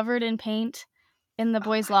covered in paint in the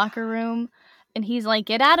boys' locker room, and he's like,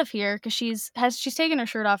 get out of here, because she's taken her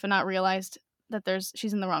shirt off and not realized that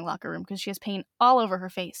she's in the wrong locker room because she has paint all over her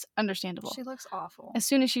face. Understandable. She looks awful. As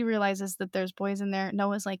soon as she realizes that there's boys in there,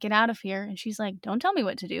 Noah's like, get out of here, and she's like, don't tell me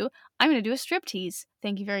what to do. I'm going to do a striptease.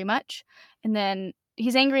 Thank you very much. And then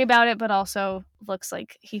he's angry about it, but also looks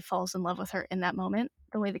like he falls in love with her in that moment,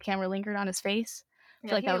 the way the camera lingered on his face. I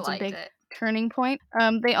feel like that was a big turning point.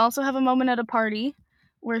 They also have a moment at a party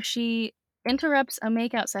where she interrupts a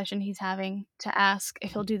makeout session he's having to ask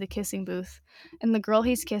if he'll do the kissing booth. And the girl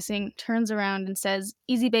he's kissing turns around and says,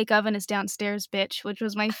 easy bake oven is downstairs, bitch, which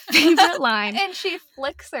was my favorite line. And she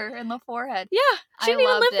flicks her in the forehead. Yeah, she didn't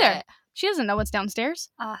even live there. She doesn't know what's downstairs.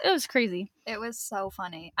 It was crazy. It was so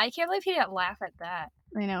funny. I can't believe he didn't laugh at that.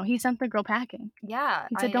 I know. He sent the girl packing. Yeah.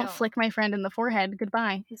 He said, don't flick my friend in the forehead.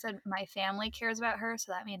 Goodbye. He said, my family cares about her,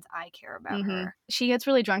 so that means I care about her. She gets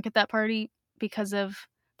really drunk at that party because of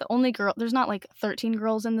the only girl. There's not like 13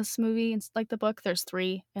 girls in this movie. It's like the book. There's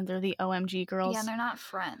 3, and they're the OMG girls. Yeah, and they're not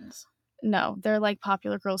friends. No, they're like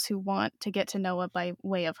popular girls who want to get to Noah by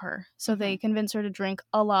way of her. So they convince her to drink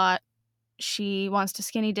a lot. She wants to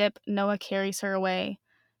skinny dip. Noah carries her away.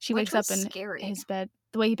 She wakes up in his bed.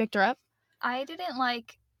 The way he picked her up. I didn't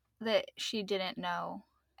like that she didn't know.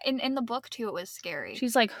 In the book, too, it was scary.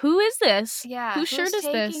 She's like, who is this? Yeah. Whose shirt is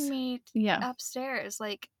this? Taking me upstairs.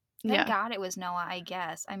 Like, thank God it was Noah, I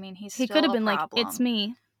guess. I mean, he could have been like, it's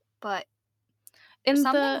me. But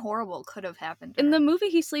something horrible could have happened to her. In the movie,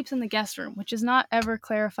 he sleeps in the guest room, which is not ever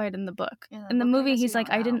clarified in the book. In the movie, he's like,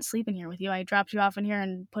 I didn't sleep in here with you. I dropped you off in here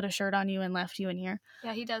and put a shirt on you and left you in here.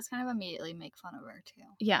 Yeah, he does kind of immediately make fun of her, too.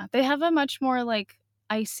 Yeah, they have a much more, like,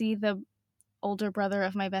 I see the older brother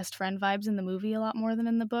of my best friend vibes in the movie a lot more than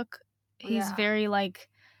in the book. He's very, like,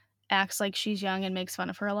 acts like she's young and makes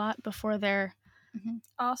fun of her a lot before they're...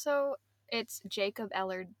 Also, it's Jacob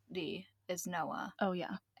Elordi is Noah. Oh,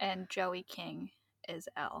 yeah. And Joey King is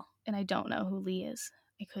Elle. And I don't know who Lee is.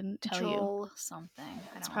 I couldn't tell you. Joel something.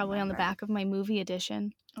 It's probably on the back of my movie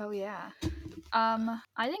edition. Oh, yeah.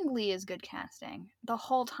 I think Lee is good casting. The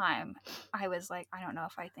whole time, I was like, I don't know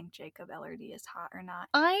if I think Jacob Elordi is hot or not.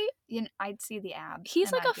 I'd see the abs.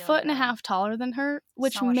 He's like a foot and a half taller than her,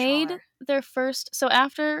 which made their first... So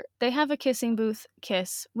after they have a kissing booth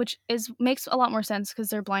kiss, which makes a lot more sense because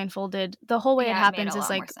they're blindfolded. The whole way it happens is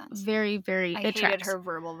like very, very... I hated her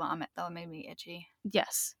verbal vomit, though. It made me itchy.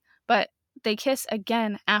 Yes. But they kiss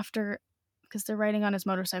again after... Because they're riding on his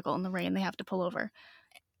motorcycle in the rain. They have to pull over.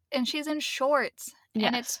 And she's in shorts. Yes.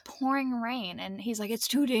 And it's pouring rain. And he's like, it's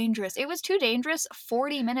too dangerous. It was too dangerous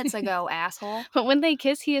 40 minutes ago, asshole. But when they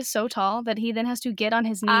kiss, he is so tall that he then has to get on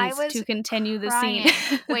his knees to continue the scene.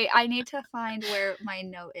 Wait, I need to find where my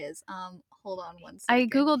note is. Hold on one second. I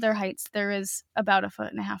Googled their heights. There is about a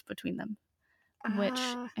foot and a half between them. which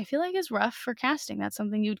I feel like is rough for casting. That's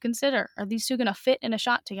something you'd consider. Are these two gonna fit in a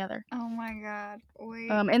shot together? Oh my god, wait.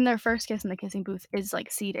 And their first kiss in the kissing booth is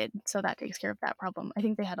like seated, so that takes care of that problem. I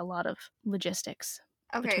think they had a lot of logistics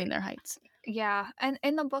between their heights. Yeah, and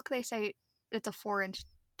in the book they say it's a 4-inch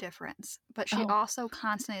difference, but she also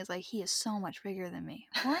constantly is like, he is so much bigger than me.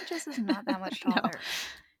 4 inches is not that much taller.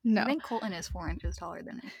 No. I think Colton is 4 inches taller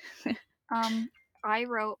than me. I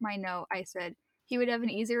wrote my note. I said he would have an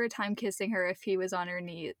easier time kissing her if he was on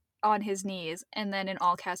his knees, and then in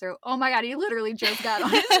all caps, I wrote, oh my god, he literally just got on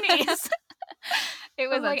his knees. It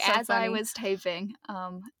was like so as funny. I was typing,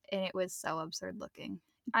 and it was so absurd looking.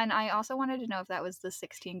 And I also wanted to know if that was the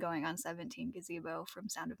 16 going on 17 gazebo from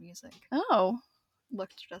Sound of Music. Oh.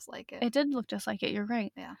 Looked just like it. It did look just like it, you're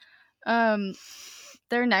right. Yeah.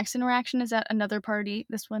 Their next interaction is at another party,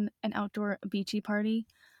 this one an outdoor beachy party,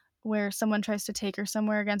 where someone tries to take her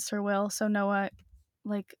somewhere against her will, so Noah,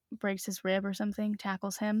 like, breaks his rib or something,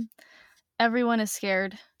 tackles him. Everyone is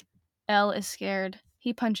scared. Elle is scared.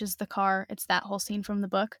 He punches the car. It's that whole scene from the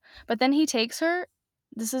book. But then he takes her.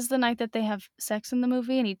 This is the night that they have sex in the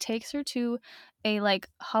movie, and he takes her to a, like,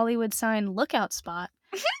 Hollywood sign lookout spot,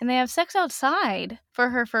 and they have sex outside for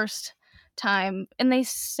her first time, and they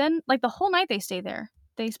spend, like, the whole night they stay there.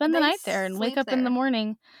 They spend the night there and wake up in the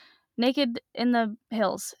morning naked in the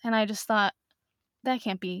hills, and I just thought, that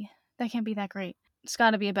can't be that great. It's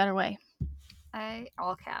got to be a better way.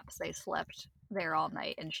 All caps, they slept there all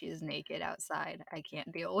night, and she's naked outside. I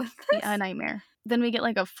can't deal with this. Yeah, a nightmare. Then we get,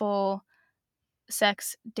 like, a full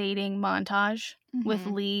sex dating montage with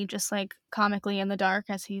Lee just, like, comically in the dark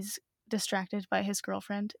as he's distracted by his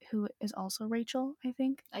girlfriend, who is also Rachel, I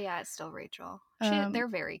think. Yeah, it's still Rachel. They're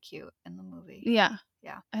very cute in the movie. Yeah.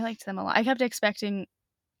 I liked them a lot. I kept expecting,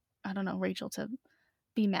 I don't know, Rachel to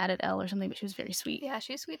be mad at Elle or something, but she was very sweet. Yeah,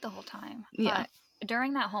 she's sweet the whole time. Yeah. But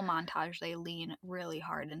during that whole montage, they lean really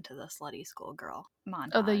hard into the slutty schoolgirl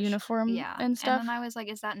montage. Oh, the uniform and stuff? And then I was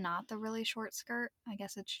like, is that not the really short skirt? I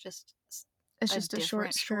guess it's just a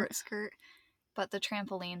short skirt. But the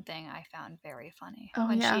trampoline thing I found very funny.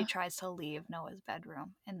 When she tries to leave Noah's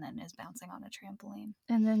bedroom and then is bouncing on a trampoline.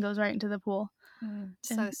 And then goes right into the pool.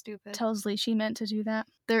 So stupid. Tells Lee she meant to do that.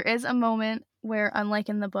 There is a moment where, unlike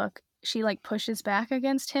in the book, she, like, pushes back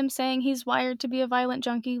against him saying he's wired to be a violence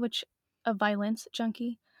junkie, which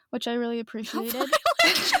I really appreciated.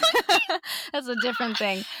 That's a different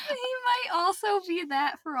thing. He might also be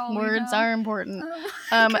that for all words are important.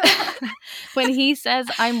 When he says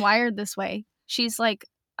I'm wired this way, she's like,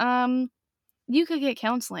 you could get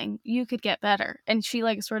counseling, you could get better, and she,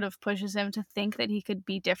 like, sort of pushes him to think that he could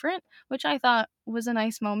be different, which I thought was a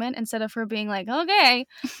nice moment, instead of her being like, okay,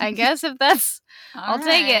 I guess if that's I'll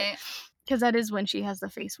take it, because that is when she has the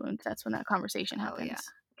face wound. That's when that conversation happens. Yeah.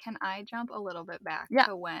 Can I jump a little bit back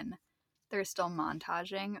to when they're still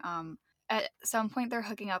montaging? At some point they're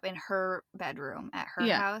hooking up in her bedroom at her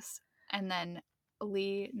house, and then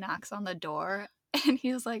Lee knocks on the door, and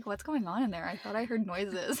he's like, what's going on in there? I thought I heard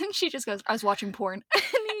noises. And she just goes, I was watching porn. And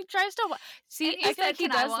he tries to see, I feel like he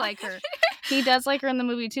does like her. He does like her in the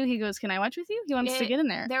movie too. He goes, can I watch with you? He wants to get in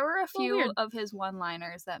there. There were a few of his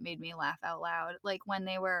one-liners that made me laugh out loud, like when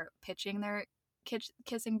they were pitching their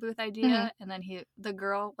kissing booth idea, and then the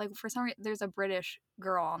girl, like, for some reason there's a British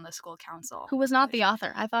girl on the school council who was not the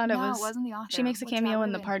author. I thought it wasn't the author. She makes a cameo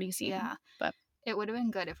in the party scene. Yeah, but it would have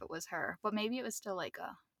been good if it was her, but maybe it was still like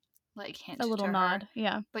a hint, a little nod.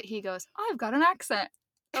 Yeah, but he goes, I've got an accent.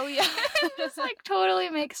 Oh yeah. Just like totally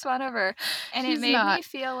makes fun of her, and it made me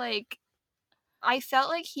feel like I felt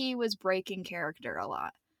like he was breaking character a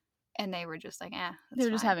lot, and they were just like, they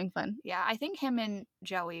were just having fun. Yeah, I think him and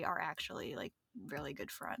Joey are actually, like, really good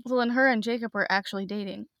friends. Well, and her and Jacob were actually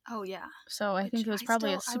dating. Oh yeah. So I think it was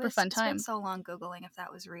probably a super fun time. I spent so long Googling if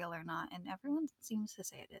that was real or not, and everyone seems to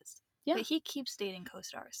say it is. Yeah. But he keeps dating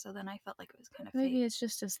co-stars, so then I felt like it was kind of maybe fake. It's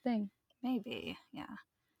just his thing. Maybe, yeah.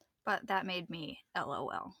 But that made me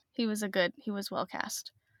LOL. He was well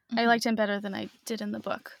cast. I liked him better than I did in the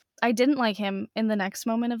book. I didn't like him in the next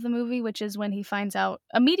moment of the movie, which is when he finds out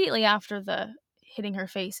immediately after the hitting her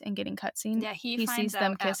face and getting cut scene. Yeah, he sees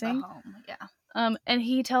them kissing. At the home. Yeah. And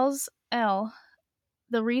he tells Elle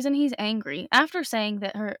the reason he's angry, after saying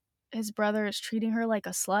that his brother is treating her like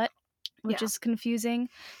a slut, which is confusing.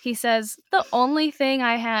 He says, the only thing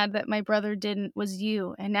I had that my brother didn't was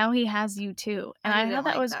you, and now he has you too. And I thought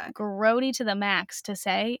that was grody to the max to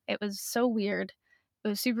say. It was so weird. It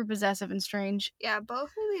was super possessive and strange. Yeah, both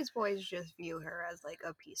of these boys just view her as, like,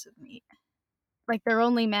 a piece of meat. Like, they're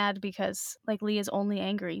only mad because, like, Lee is only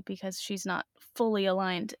angry because she's not fully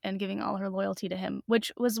aligned and giving all her loyalty to him,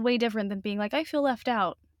 which was way different than being like, I feel left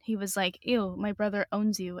out. he was like, ew, my brother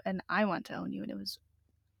owns you and I want to own you. And it was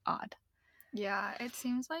odd. Yeah, it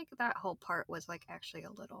seems like that whole part was like actually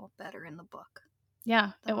a little better in the book.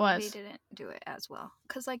 Yeah, the it movie was. didn't do it as well.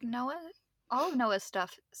 Because like Noah, all of Noah's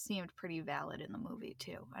stuff seemed pretty valid in the movie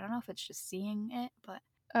too. I don't know if it's just seeing it, but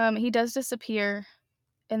He does disappear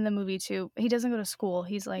in the movie too. He doesn't go to school.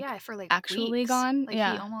 He's like, yeah, for like actually weeks. gone. Like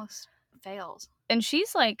yeah. he almost fails. And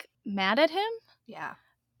she's like mad at him. Yeah.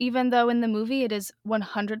 Even though in the movie it is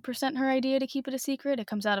 100% her idea to keep it a secret, it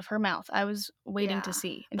comes out of her mouth. I was waiting to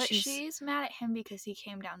see. And but she's mad at him because he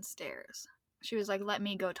came downstairs. She was like, let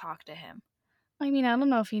me go talk to him. I mean, I don't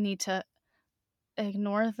know if you need to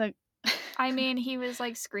ignore the... I mean, he was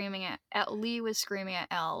like screaming at... Lee was screaming at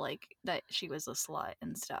Elle like that she was a slut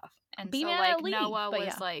and stuff. And Be so mad like at Lee, Noah but was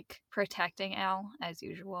yeah. like protecting Elle as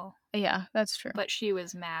usual. Yeah, that's true. But she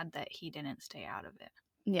was mad that he didn't stay out of it.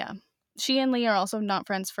 Yeah. She and Lee are also not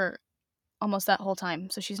friends for almost that whole time,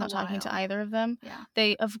 so she's not talking to either of them. Yeah.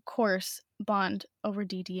 They, of course, bond over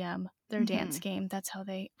DDM, their dance game. That's how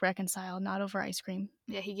they reconcile, not over ice cream.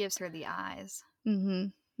 Yeah, he gives her the eyes. Mm-hmm.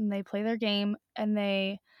 And they play their game, and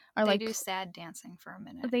they are they like... They do sad dancing for a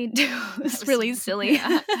minute. They do. It's really silly.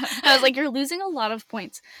 Yeah. I was like, you're losing a lot of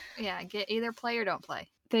points. Yeah, either play or don't play.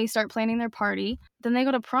 They start planning their party. Then they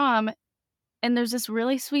go to prom, and there's this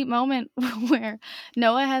really sweet moment where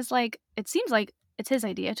Noah has like... It seems like it's his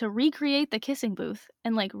idea to recreate the kissing booth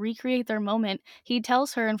and like recreate their moment. He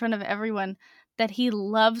tells her in front of everyone that he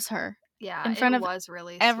loves her. Yeah, in front it of was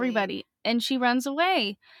really everybody. Sweet. And she runs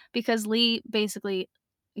away because Lee basically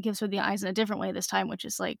gives her the eyes in a different way this time, which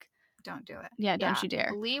is like, don't do it. Yeah, don't you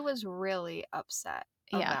dare. Lee was really upset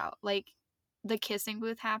about like the kissing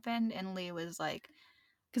booth happened, and Lee was like,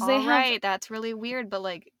 right, that's really weird, but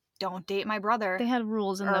like, don't date my brother. They had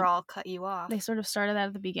rules, or I'll cut you off. They sort of started that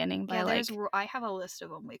at the beginning by like... I have a list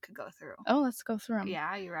of them we could go through. Oh, let's go through them.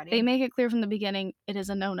 Yeah, you ready? They make it clear from the beginning it is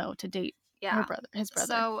a no-no to date his brother.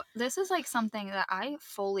 So this is like something that I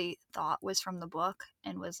fully thought was from the book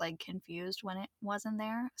and was like confused when it wasn't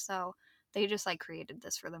there. So they just like created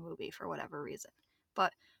this for the movie for whatever reason.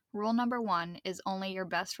 But rule number 1 is only your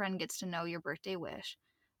best friend gets to know your birthday wish.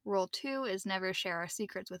 Rule 2 is never share our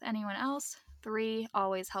secrets with anyone else. 3,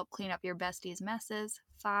 always help clean up your bestie's messes.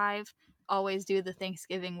 5, always do the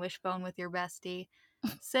Thanksgiving wishbone with your bestie.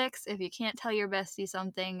 6, if you can't tell your bestie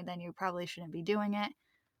something, then you probably shouldn't be doing it.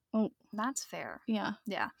 Oh, that's fair. Yeah.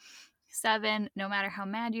 7, no matter how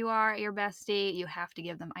mad you are at your bestie, you have to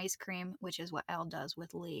give them ice cream, which is what Elle does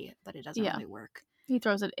with Lee, but it doesn't really work. He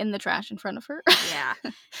throws it in the trash in front of her. Yeah.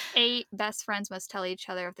 8, best friends must tell each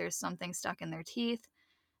other if there's something stuck in their teeth.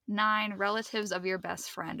 9, relatives of your best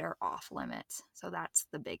friend are off limits. So that's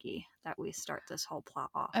the biggie that we start this whole plot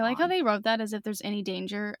off I like how they wrote that as if there's any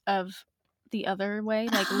danger of the other way,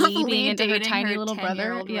 like Lee being into her tiny little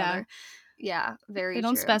brother. Yeah. Yeah, very They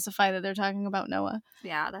don't specify that they're talking about Noah.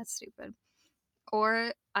 Yeah, that's stupid.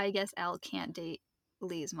 Or I guess Elle can't date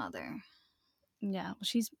Lee's mother. Yeah, well,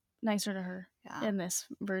 she's nicer to her in this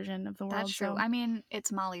version of the world. That's true. So. I mean,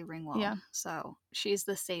 it's Molly Ringwald. Yeah. So she's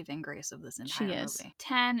the saving grace of this entire movie. She is.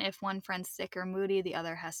 10, if one friend's sick or moody, the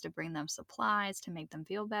other has to bring them supplies to make them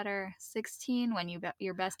feel better. 16, when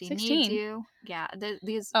your bestie 16? needs you. Yeah.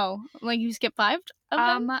 These. Oh, like you skip 5 of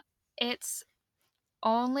them? It's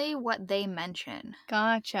only what they mention.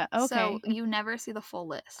 Gotcha. Okay. So you never see the full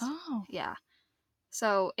list. Oh. Yeah.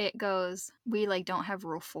 So it goes, we like don't have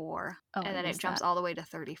rule 4, and then it jumps all the way to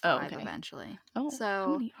 35 eventually. Oh, so how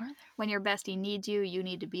many are there? When your bestie needs you, you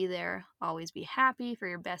need to be there. Always be happy for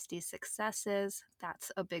your bestie's successes. That's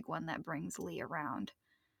a big one that brings Lee around.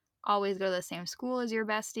 Always go to the same school as your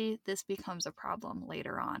bestie. This becomes a problem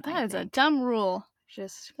later on. That is a dumb rule. That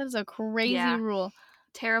is a crazy rule.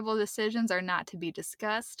 Terrible decisions are not to be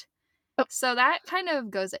discussed. Oh. So that kind of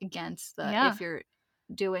goes against the if you're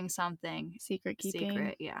doing something secret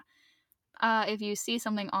keeping. If you see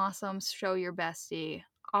something awesome, show your bestie.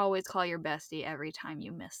 Always call your bestie every time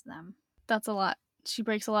you miss them. That's a lot. She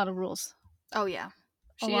breaks a lot of rules. Oh yeah,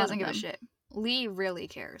 she doesn't give a shit. Lee really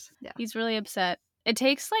cares. Yeah, he's really upset. It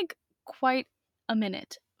takes like quite a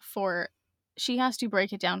minute for she has to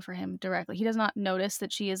break it down for him directly. He does not notice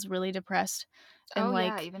that she is really depressed.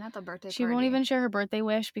 And even at the birthday party. She won't even share her birthday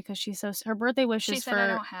wish because she's her birthday wish is for I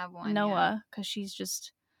don't have one, Noah because she's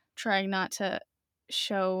just trying not to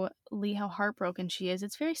show Lee how heartbroken she is.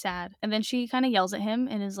 It's very sad. And then she kind of yells at him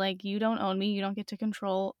and is like, you don't own me. You don't get to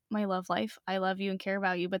control my love life. I love you and care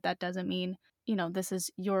about you, but that doesn't mean, this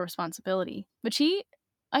is your responsibility. But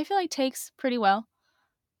I feel like takes pretty well.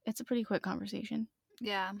 It's a pretty quick conversation.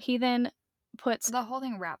 Yeah. He then puts... The whole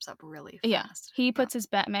thing wraps up really fast. Yeah. He puts his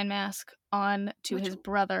Batman mask on to his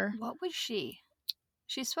brother. What was she?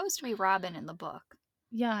 She's supposed to be Robin in the book.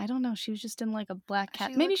 Yeah, I don't know. She was just in like a black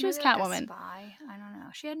cat. Maybe she was like Catwoman. A spy. I don't know.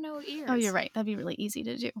 She had no ears. Oh, you're right. That'd be really easy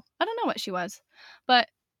to do. I don't know what she was. But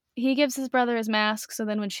he gives his brother his mask, so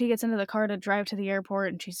then when she gets into the car to drive to the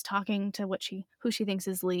airport and she's talking to who she thinks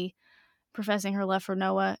is Lee, professing her love for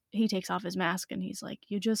Noah, he takes off his mask and he's like,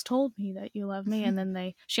 "You just told me that you love me." And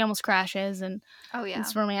then she almost crashes and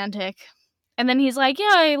it's romantic. And then he's like,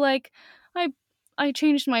 "Yeah, I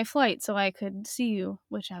changed my flight so I could see you,"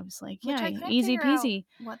 which I was like, "Yeah, easy peasy."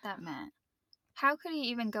 What that meant? How could he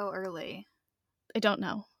even go early? I don't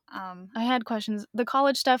know. I had questions. The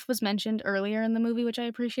college stuff was mentioned earlier in the movie, which I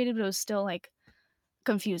appreciated, but it was still like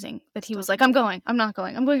confusing that he was like, "I'm going. I'm not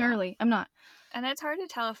going. I'm going early. I'm not." And it's hard to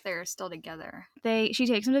tell if they're still together. She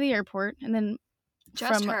takes him to the airport, and then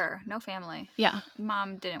just her, no family. Yeah,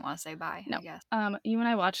 Mom didn't want to say bye. No. I guess. You and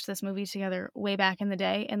I watched this movie together way back in the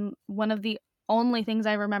day, and one of the only things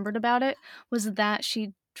I remembered about it was that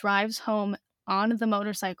she drives home on the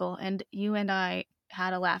motorcycle, and you and I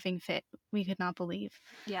had a laughing fit. We could not believe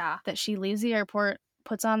that she leaves the airport,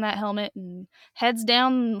 puts on that helmet, and heads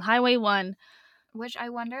down Highway 1. Which I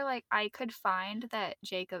wonder, like, I could find that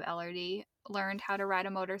Jacob Elordi learned how to ride a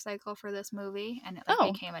motorcycle for this movie, and it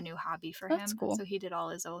became a new hobby for him. That's cool. So he did all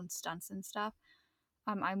his own stunts and stuff.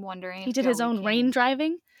 I'm wondering he did his own rain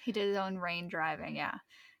driving? He did his own rain driving, yeah.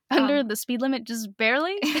 Under the speed limit, just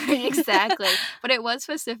barely? Exactly. But it was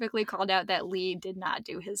specifically called out that Lee did not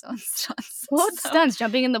do his own stunts. What stunts?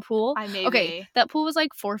 Jumping in the pool? Maybe. Okay, that pool was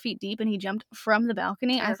like 4 feet deep and he jumped from the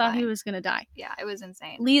balcony. Terrifying. I thought he was going to die. Yeah, it was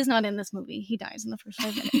insane. Lee is not in this movie. He dies in the first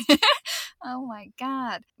 5 minutes. Oh my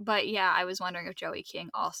God. But yeah, I was wondering if Joey King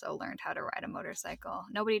also learned how to ride a motorcycle.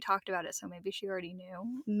 Nobody talked about it, so maybe she already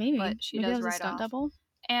knew. Maybe. But she does ride off. Double.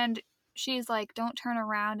 And she's like, "Don't turn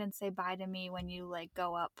around and say bye to me when you like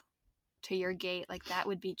go up to your gate, like that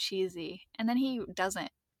would be cheesy." And then he doesn't.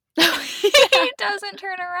 He doesn't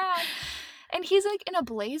turn around. And he's like in a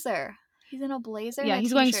blazer. He's in a blazer. Yeah,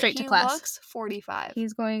 he's going straight to class. He looks 45.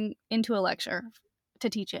 He's going into a lecture to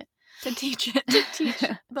teach it. To teach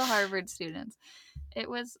the Harvard students. It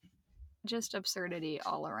was just absurdity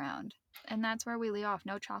all around. And that's where we leave off.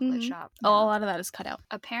 No chocolate shop. No. Oh, a lot of that is cut out.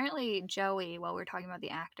 Apparently, Joey, while we're talking about the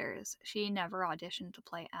actors, she never auditioned to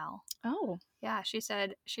play Elle. Oh. Yeah, she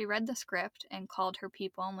said she read the script and called her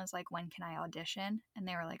people and was like, "When can I audition?" And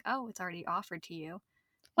they were like, "Oh, it's already offered to you."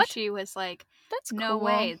 What? And she was like, "That's no cool.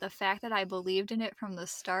 way. The fact that I believed in it from the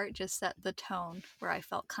start just set the tone where I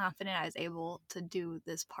felt confident I was able to do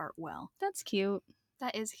this part well." That's cute.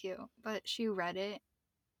 That is cute. But she read it.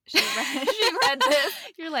 She read this.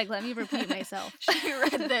 You're like, let me repeat myself. She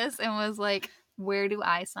read this and was like, "Where do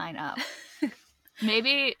I sign up?"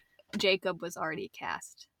 Maybe Jacob was already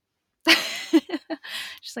cast.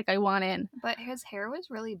 She's like, "I want in." But his hair was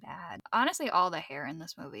really bad. Honestly, all the hair in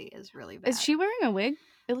this movie is really bad. Is she wearing a wig?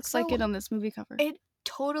 It looks like it on this movie cover. It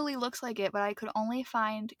totally looks like it, but I could only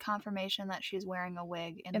find confirmation that she's wearing a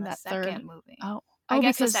wig in the second movie. Oh, I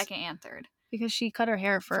guess the second and third. Because she cut her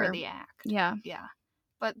hair for the act. Yeah. Yeah.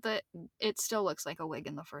 But it still looks like a wig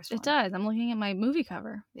in the first one. It does. I'm looking at my movie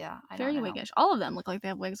cover. Yeah, very wiggish. All of them look like they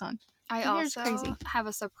have wigs on. I also have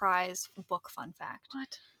a surprise book fun fact.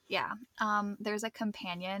 What? Yeah. There's a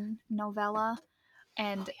companion novella,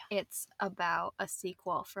 and it's about a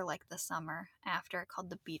sequel for like the summer after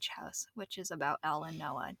called The Beach House, which is about Elle and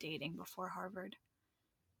Noah dating before Harvard.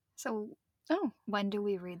 So, when do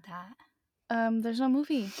we read that? There's no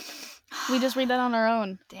movie. We just read that on our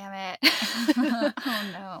own. Damn it. Oh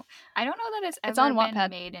no. I don't know that it's ever on been Wattpad.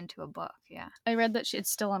 Made into a book. Yeah. I read that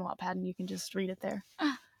it's still on Wattpad and you can just read it there.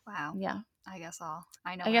 Wow. Yeah. I guess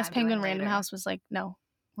I guess Penguin Random House was like, "No,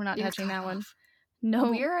 we're not touching that one."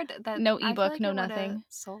 No. Weird that no ebook, no nothing.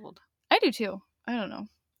 Sold. I do too. I don't know.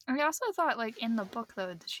 I also thought like in the book though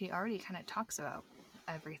that she already kind of talks about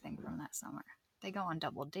everything from that summer. They go on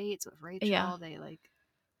double dates with Rachel. Yeah. They like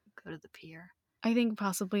go to the pier. I think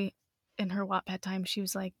possibly in her Wattpad time, she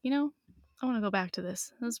was like, I want to go back to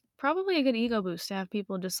this. It was probably a good ego boost to have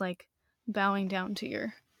people just like bowing down to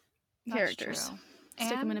your characters. True.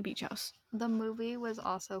 Stick them in a beach house. The movie was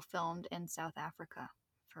also filmed in South Africa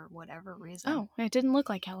for whatever reason. Oh, it didn't look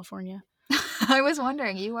like California. I was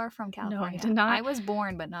wondering, you are from California. No, I did not. I was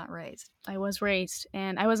born but not raised. I was raised,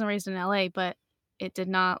 and I wasn't raised in LA, but it did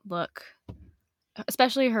not look...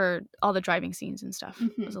 Especially all the driving scenes and stuff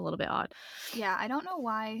was a little bit odd. Yeah, I don't know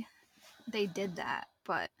why they did that,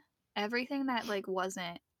 but everything that like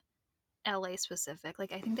wasn't LA specific,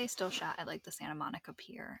 like I think they still shot at like the Santa Monica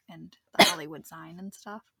Pier and the Hollywood sign and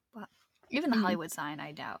stuff. But even the Hollywood sign,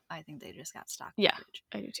 I doubt. I think they just got stock footage.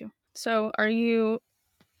 I do too. So, are you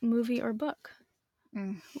movie or book?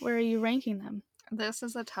 Where are you ranking them? This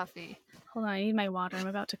is a toughie. Hold on, I need my water. I'm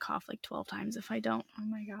about to cough like 12 times if I don't. Oh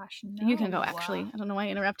my gosh, no. You can go, actually. I don't know why I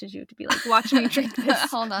interrupted you to be like, watch me drink this.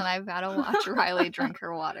 Hold on, I've got to watch Riley drink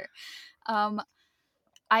her water.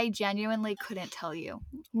 I genuinely couldn't tell you.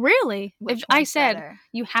 Really? If I said, better.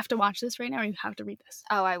 You have to watch this right now or you have to read this.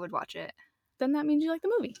 Oh, I would watch it. Then that means you like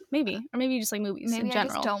the movie. Maybe. Or maybe you just like movies in general. Maybe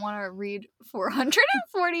I just don't want to read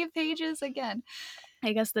 440 pages again.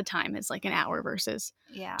 I guess the time is like an hour versus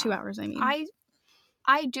 2 hours, I mean.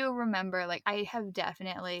 I do remember, like, I have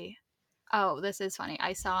definitely... Oh, this is funny.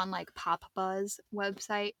 I saw on, like, Pop Buzz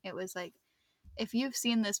website, it was like, if you've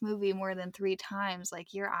seen this movie more than 3 times,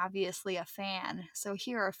 like, you're obviously a fan. So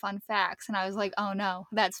here are fun facts. And I was like, oh no,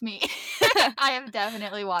 that's me. I have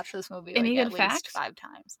definitely watched this movie Any like, good at facts? least 5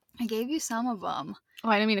 times. I gave you some of them. Oh,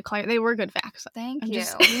 I didn't mean to call you. They were good facts. Thank you.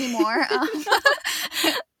 Any more?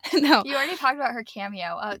 No. You already talked about her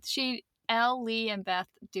cameo. Elle, Lee, and Beth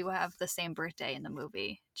do have the same birthday in the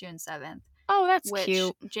movie, June 7th. Oh, that's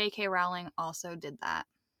cute. J.K. Rowling also did that.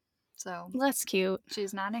 So that's cute.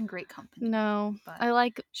 She's not in great company. No, but I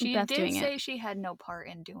like Beth doing it. She did say she had no part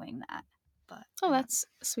in doing that. But that's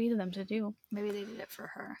sweet of them to do. Maybe they did it for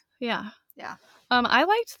her. Yeah. Yeah. I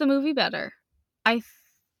liked the movie better. I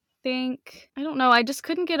think, I don't know, I just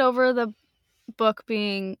couldn't get over the book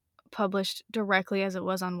being published directly as it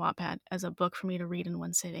was on Wattpad as a book for me to read in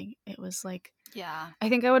one sitting. It was like, yeah, I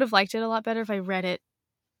think I would have liked it a lot better if I read it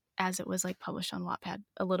as it was like published on Wattpad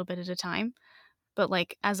a little bit at a time. But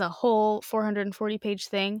like as a whole 440 page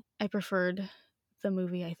thing, I preferred the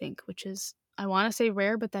movie, I think, which is, I want to say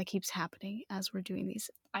rare, but that keeps happening as we're doing these.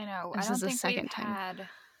 I know. This I don't is the think second we've time. had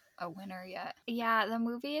a winner yet. Yeah, the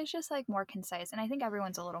movie is just like more concise, and I think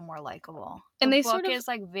everyone's a little more likable. And the they book sort of is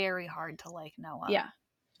like very hard to like Noah. Yeah.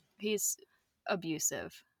 He's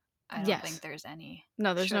abusive. I don't think there's any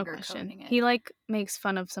there's no question. He like makes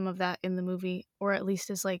fun of some of that in the movie, or at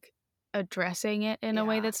least is like addressing it in a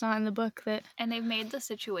way that's not in the book. And they've made the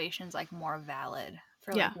situations like more valid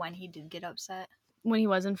for like when he did get upset. When he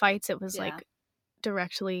was in fights, it was like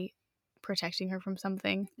directly protecting her from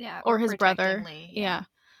something. Yeah. Or his brother. Lee, yeah.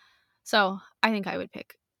 So I think I would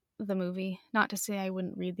pick the movie. Not to say I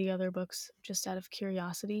wouldn't read the other books just out of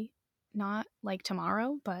curiosity. Not like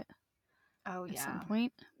tomorrow, but at some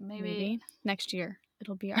point. Maybe next year.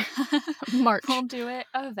 It'll be our March. We'll do it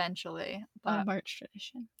eventually. Our March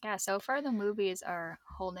tradition. Yeah, so far the movies are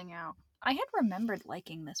holding out. I had remembered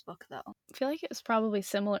liking this book, though. I feel like it was probably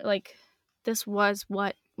similar. Like, this was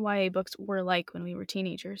what YA books were like when we were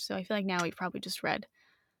teenagers. So I feel like now we've probably just read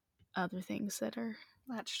other things that are...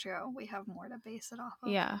 That's true. We have more to base it off of.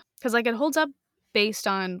 Yeah. Because, like, it holds up based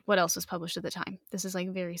on what else was published at the time. This is, like,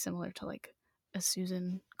 very similar to, like, a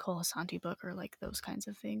Susan Colasanti book or, like, those kinds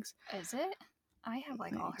of things. Is it? I have,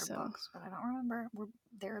 like, all her books, but I don't remember. Were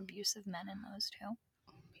there abusive men in those, too?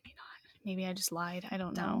 Maybe not. Maybe I just lied. I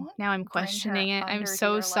don't know. Now I'm questioning it. I'm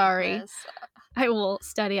so sorry. Like I will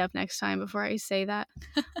study up next time before I say that.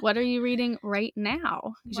 What are you reading right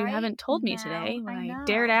now? Because you haven't told me today when I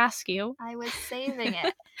dared ask you. I was saving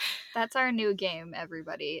it. That's our new game,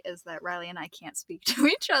 everybody, is that Riley and I can't speak to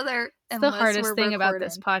each other. It's the hardest thing about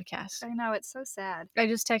this podcast. I know, it's so sad. I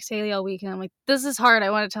just text Hailey all week and I'm like, this is hard.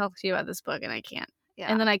 I want to talk to you about this book and I can't. Yeah.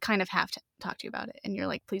 And then I kind of have to talk to you about it. And you're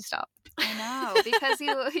like, please stop. I know, because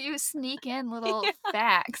you sneak in little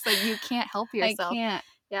facts. Like, you can't help yourself. I can't.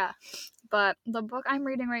 Yeah. But the book I'm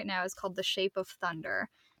reading right now is called The Shape of Thunder.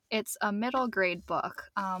 It's a middle grade book.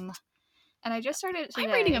 And I just started today.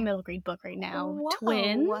 I'm reading a middle grade book right now. Whoa,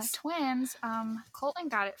 Twins. Colton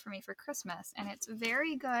got it for me for Christmas, and it's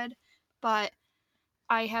very good, but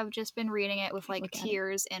I have just been reading it with like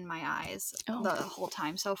tears in my eyes the whole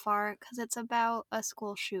time so far, because it's about a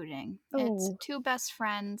school shooting. It's 2 best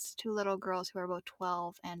friends, 2 little girls who are both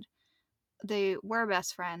 12, and they were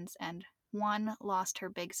best friends, and one lost her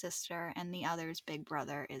big sister, and the other's big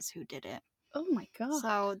brother is who did it. Oh my god.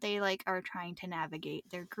 So they like are trying to navigate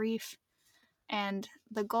their grief. And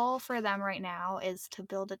the goal for them right now is to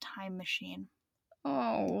build a time machine.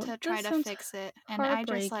 To try to fix it. And I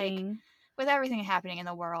just like, with everything happening in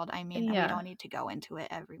the world, I mean, we don't need to go into it.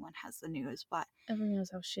 Everyone has the news, but everyone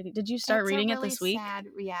knows how shitty. Did you start reading it this week? Sad,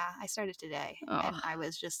 yeah, I started today. And I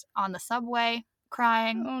was just on the subway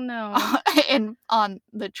crying. Oh no. And on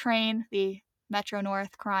the train, the Metro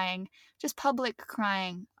North, crying. Just public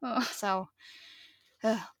crying. So,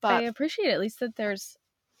 but I appreciate at least that there's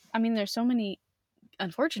so many,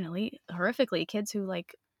 unfortunately, horrifically, kids who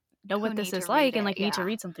like know what this is like and like need to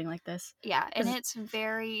read something like this. Yeah, and it's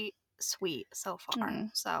very sweet so far.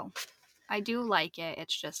 So I do like it.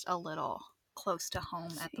 It's just a little close to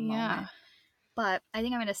home at the moment. But I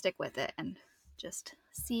think I'm going to stick with it and just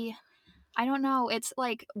see I don't know. It's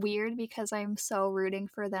like weird because I'm so rooting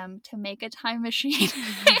for them to make a time machine.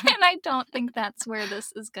 And I don't think that's where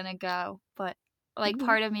this is going to go. But like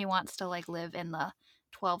part of me wants to like live in the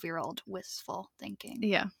 12-year-old wistful thinking.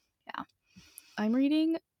 Yeah. Yeah. I'm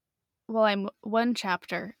reading, well, I'm one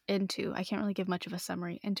chapter into, I can't really give much of a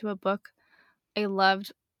summary, into a book I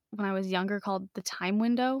loved when I was younger called The Time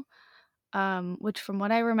Window. Which from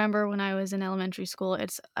what I remember when I was in elementary school,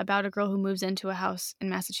 it's about a girl who moves into a house in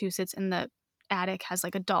Massachusetts and the attic has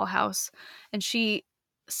like a dollhouse. And she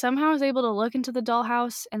somehow is able to look into the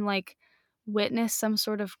dollhouse and like witness some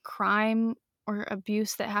sort of crime or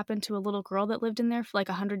abuse that happened to a little girl that lived in there for like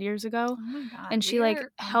 100 years ago. Oh my God. And she like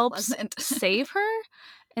helps save her.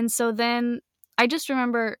 And so then I just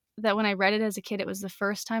remember that when I read it as a kid, it was the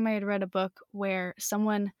first time I had read a book where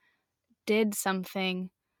someone did something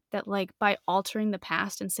that like by altering the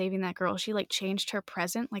past and saving that girl, she like changed her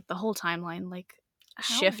present, like the whole timeline like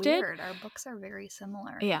shifted. Weird. Our books are very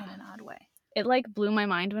similar in an odd way. It like blew my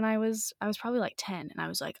mind when I was probably like 10 and I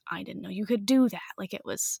was like, I didn't know you could do that. Like it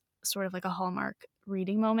was sort of like a Hallmark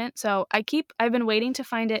reading moment. So I've been waiting to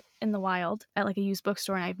find it in the wild at like a used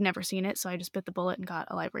bookstore and I've never seen it. So I just bit the bullet and got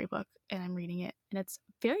a library book and I'm reading it and it's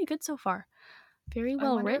very good so far. Very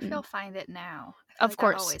well written. I wonder if you'll find it now. Of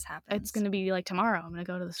course. That always happens. It's going to be like tomorrow. I'm going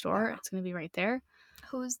to go to the store. Yeah. It's going to be right there.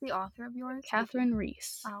 Who's the author of yours? Catherine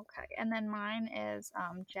Reese. Okay. And then mine is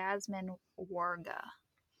Jasmine Warga.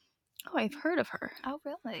 Oh, I've heard of her. Oh,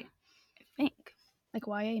 really? I think. Like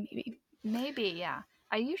YA, maybe. Maybe, yeah.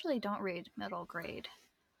 I usually don't read middle grade,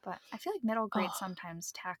 but I feel like middle grade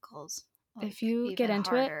sometimes tackles. Like, if you get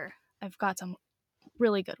into it, I've got some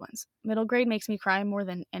really good ones. Middle grade makes me cry more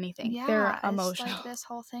than anything. Yeah, they're emotional. Like this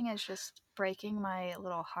whole thing is just breaking my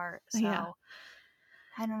little heart. So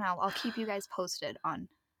I don't know. I'll keep you guys posted on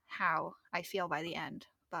how I feel by the end.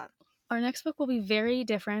 But our next book will be very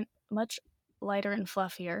different, much lighter and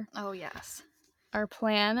fluffier. Oh, yes. Our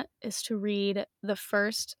plan is to read the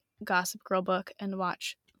first Gossip Girl book and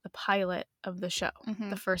watch the pilot of the show,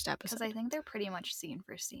 the first episode. Because I think they're pretty much scene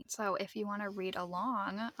for scene. So if you want to read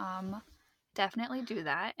along, definitely do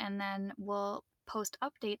that. And then we'll post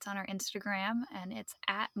updates on our Instagram, and it's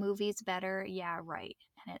at Movies Better Yeah Right.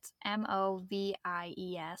 And it's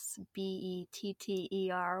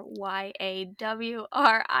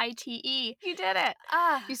MOVIESBETTERYAWRITE. You did it.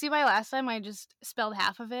 You see my last time I just spelled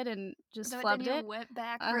half of it and just flubbed it? Went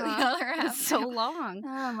back for the other half. It's so long.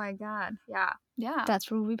 Oh my God. Yeah. Yeah.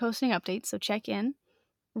 That's where we'll be posting updates, so check in.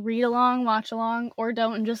 Read along, watch along, or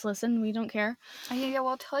don't and just listen. We don't care. Yeah,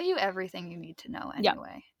 we'll tell you everything you need to know anyway.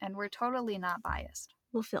 Yeah. And we're totally not biased.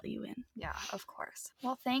 We'll fill you in. Yeah, of course.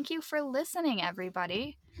 Well, thank you for listening,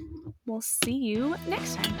 everybody. We'll see you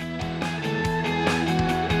next time.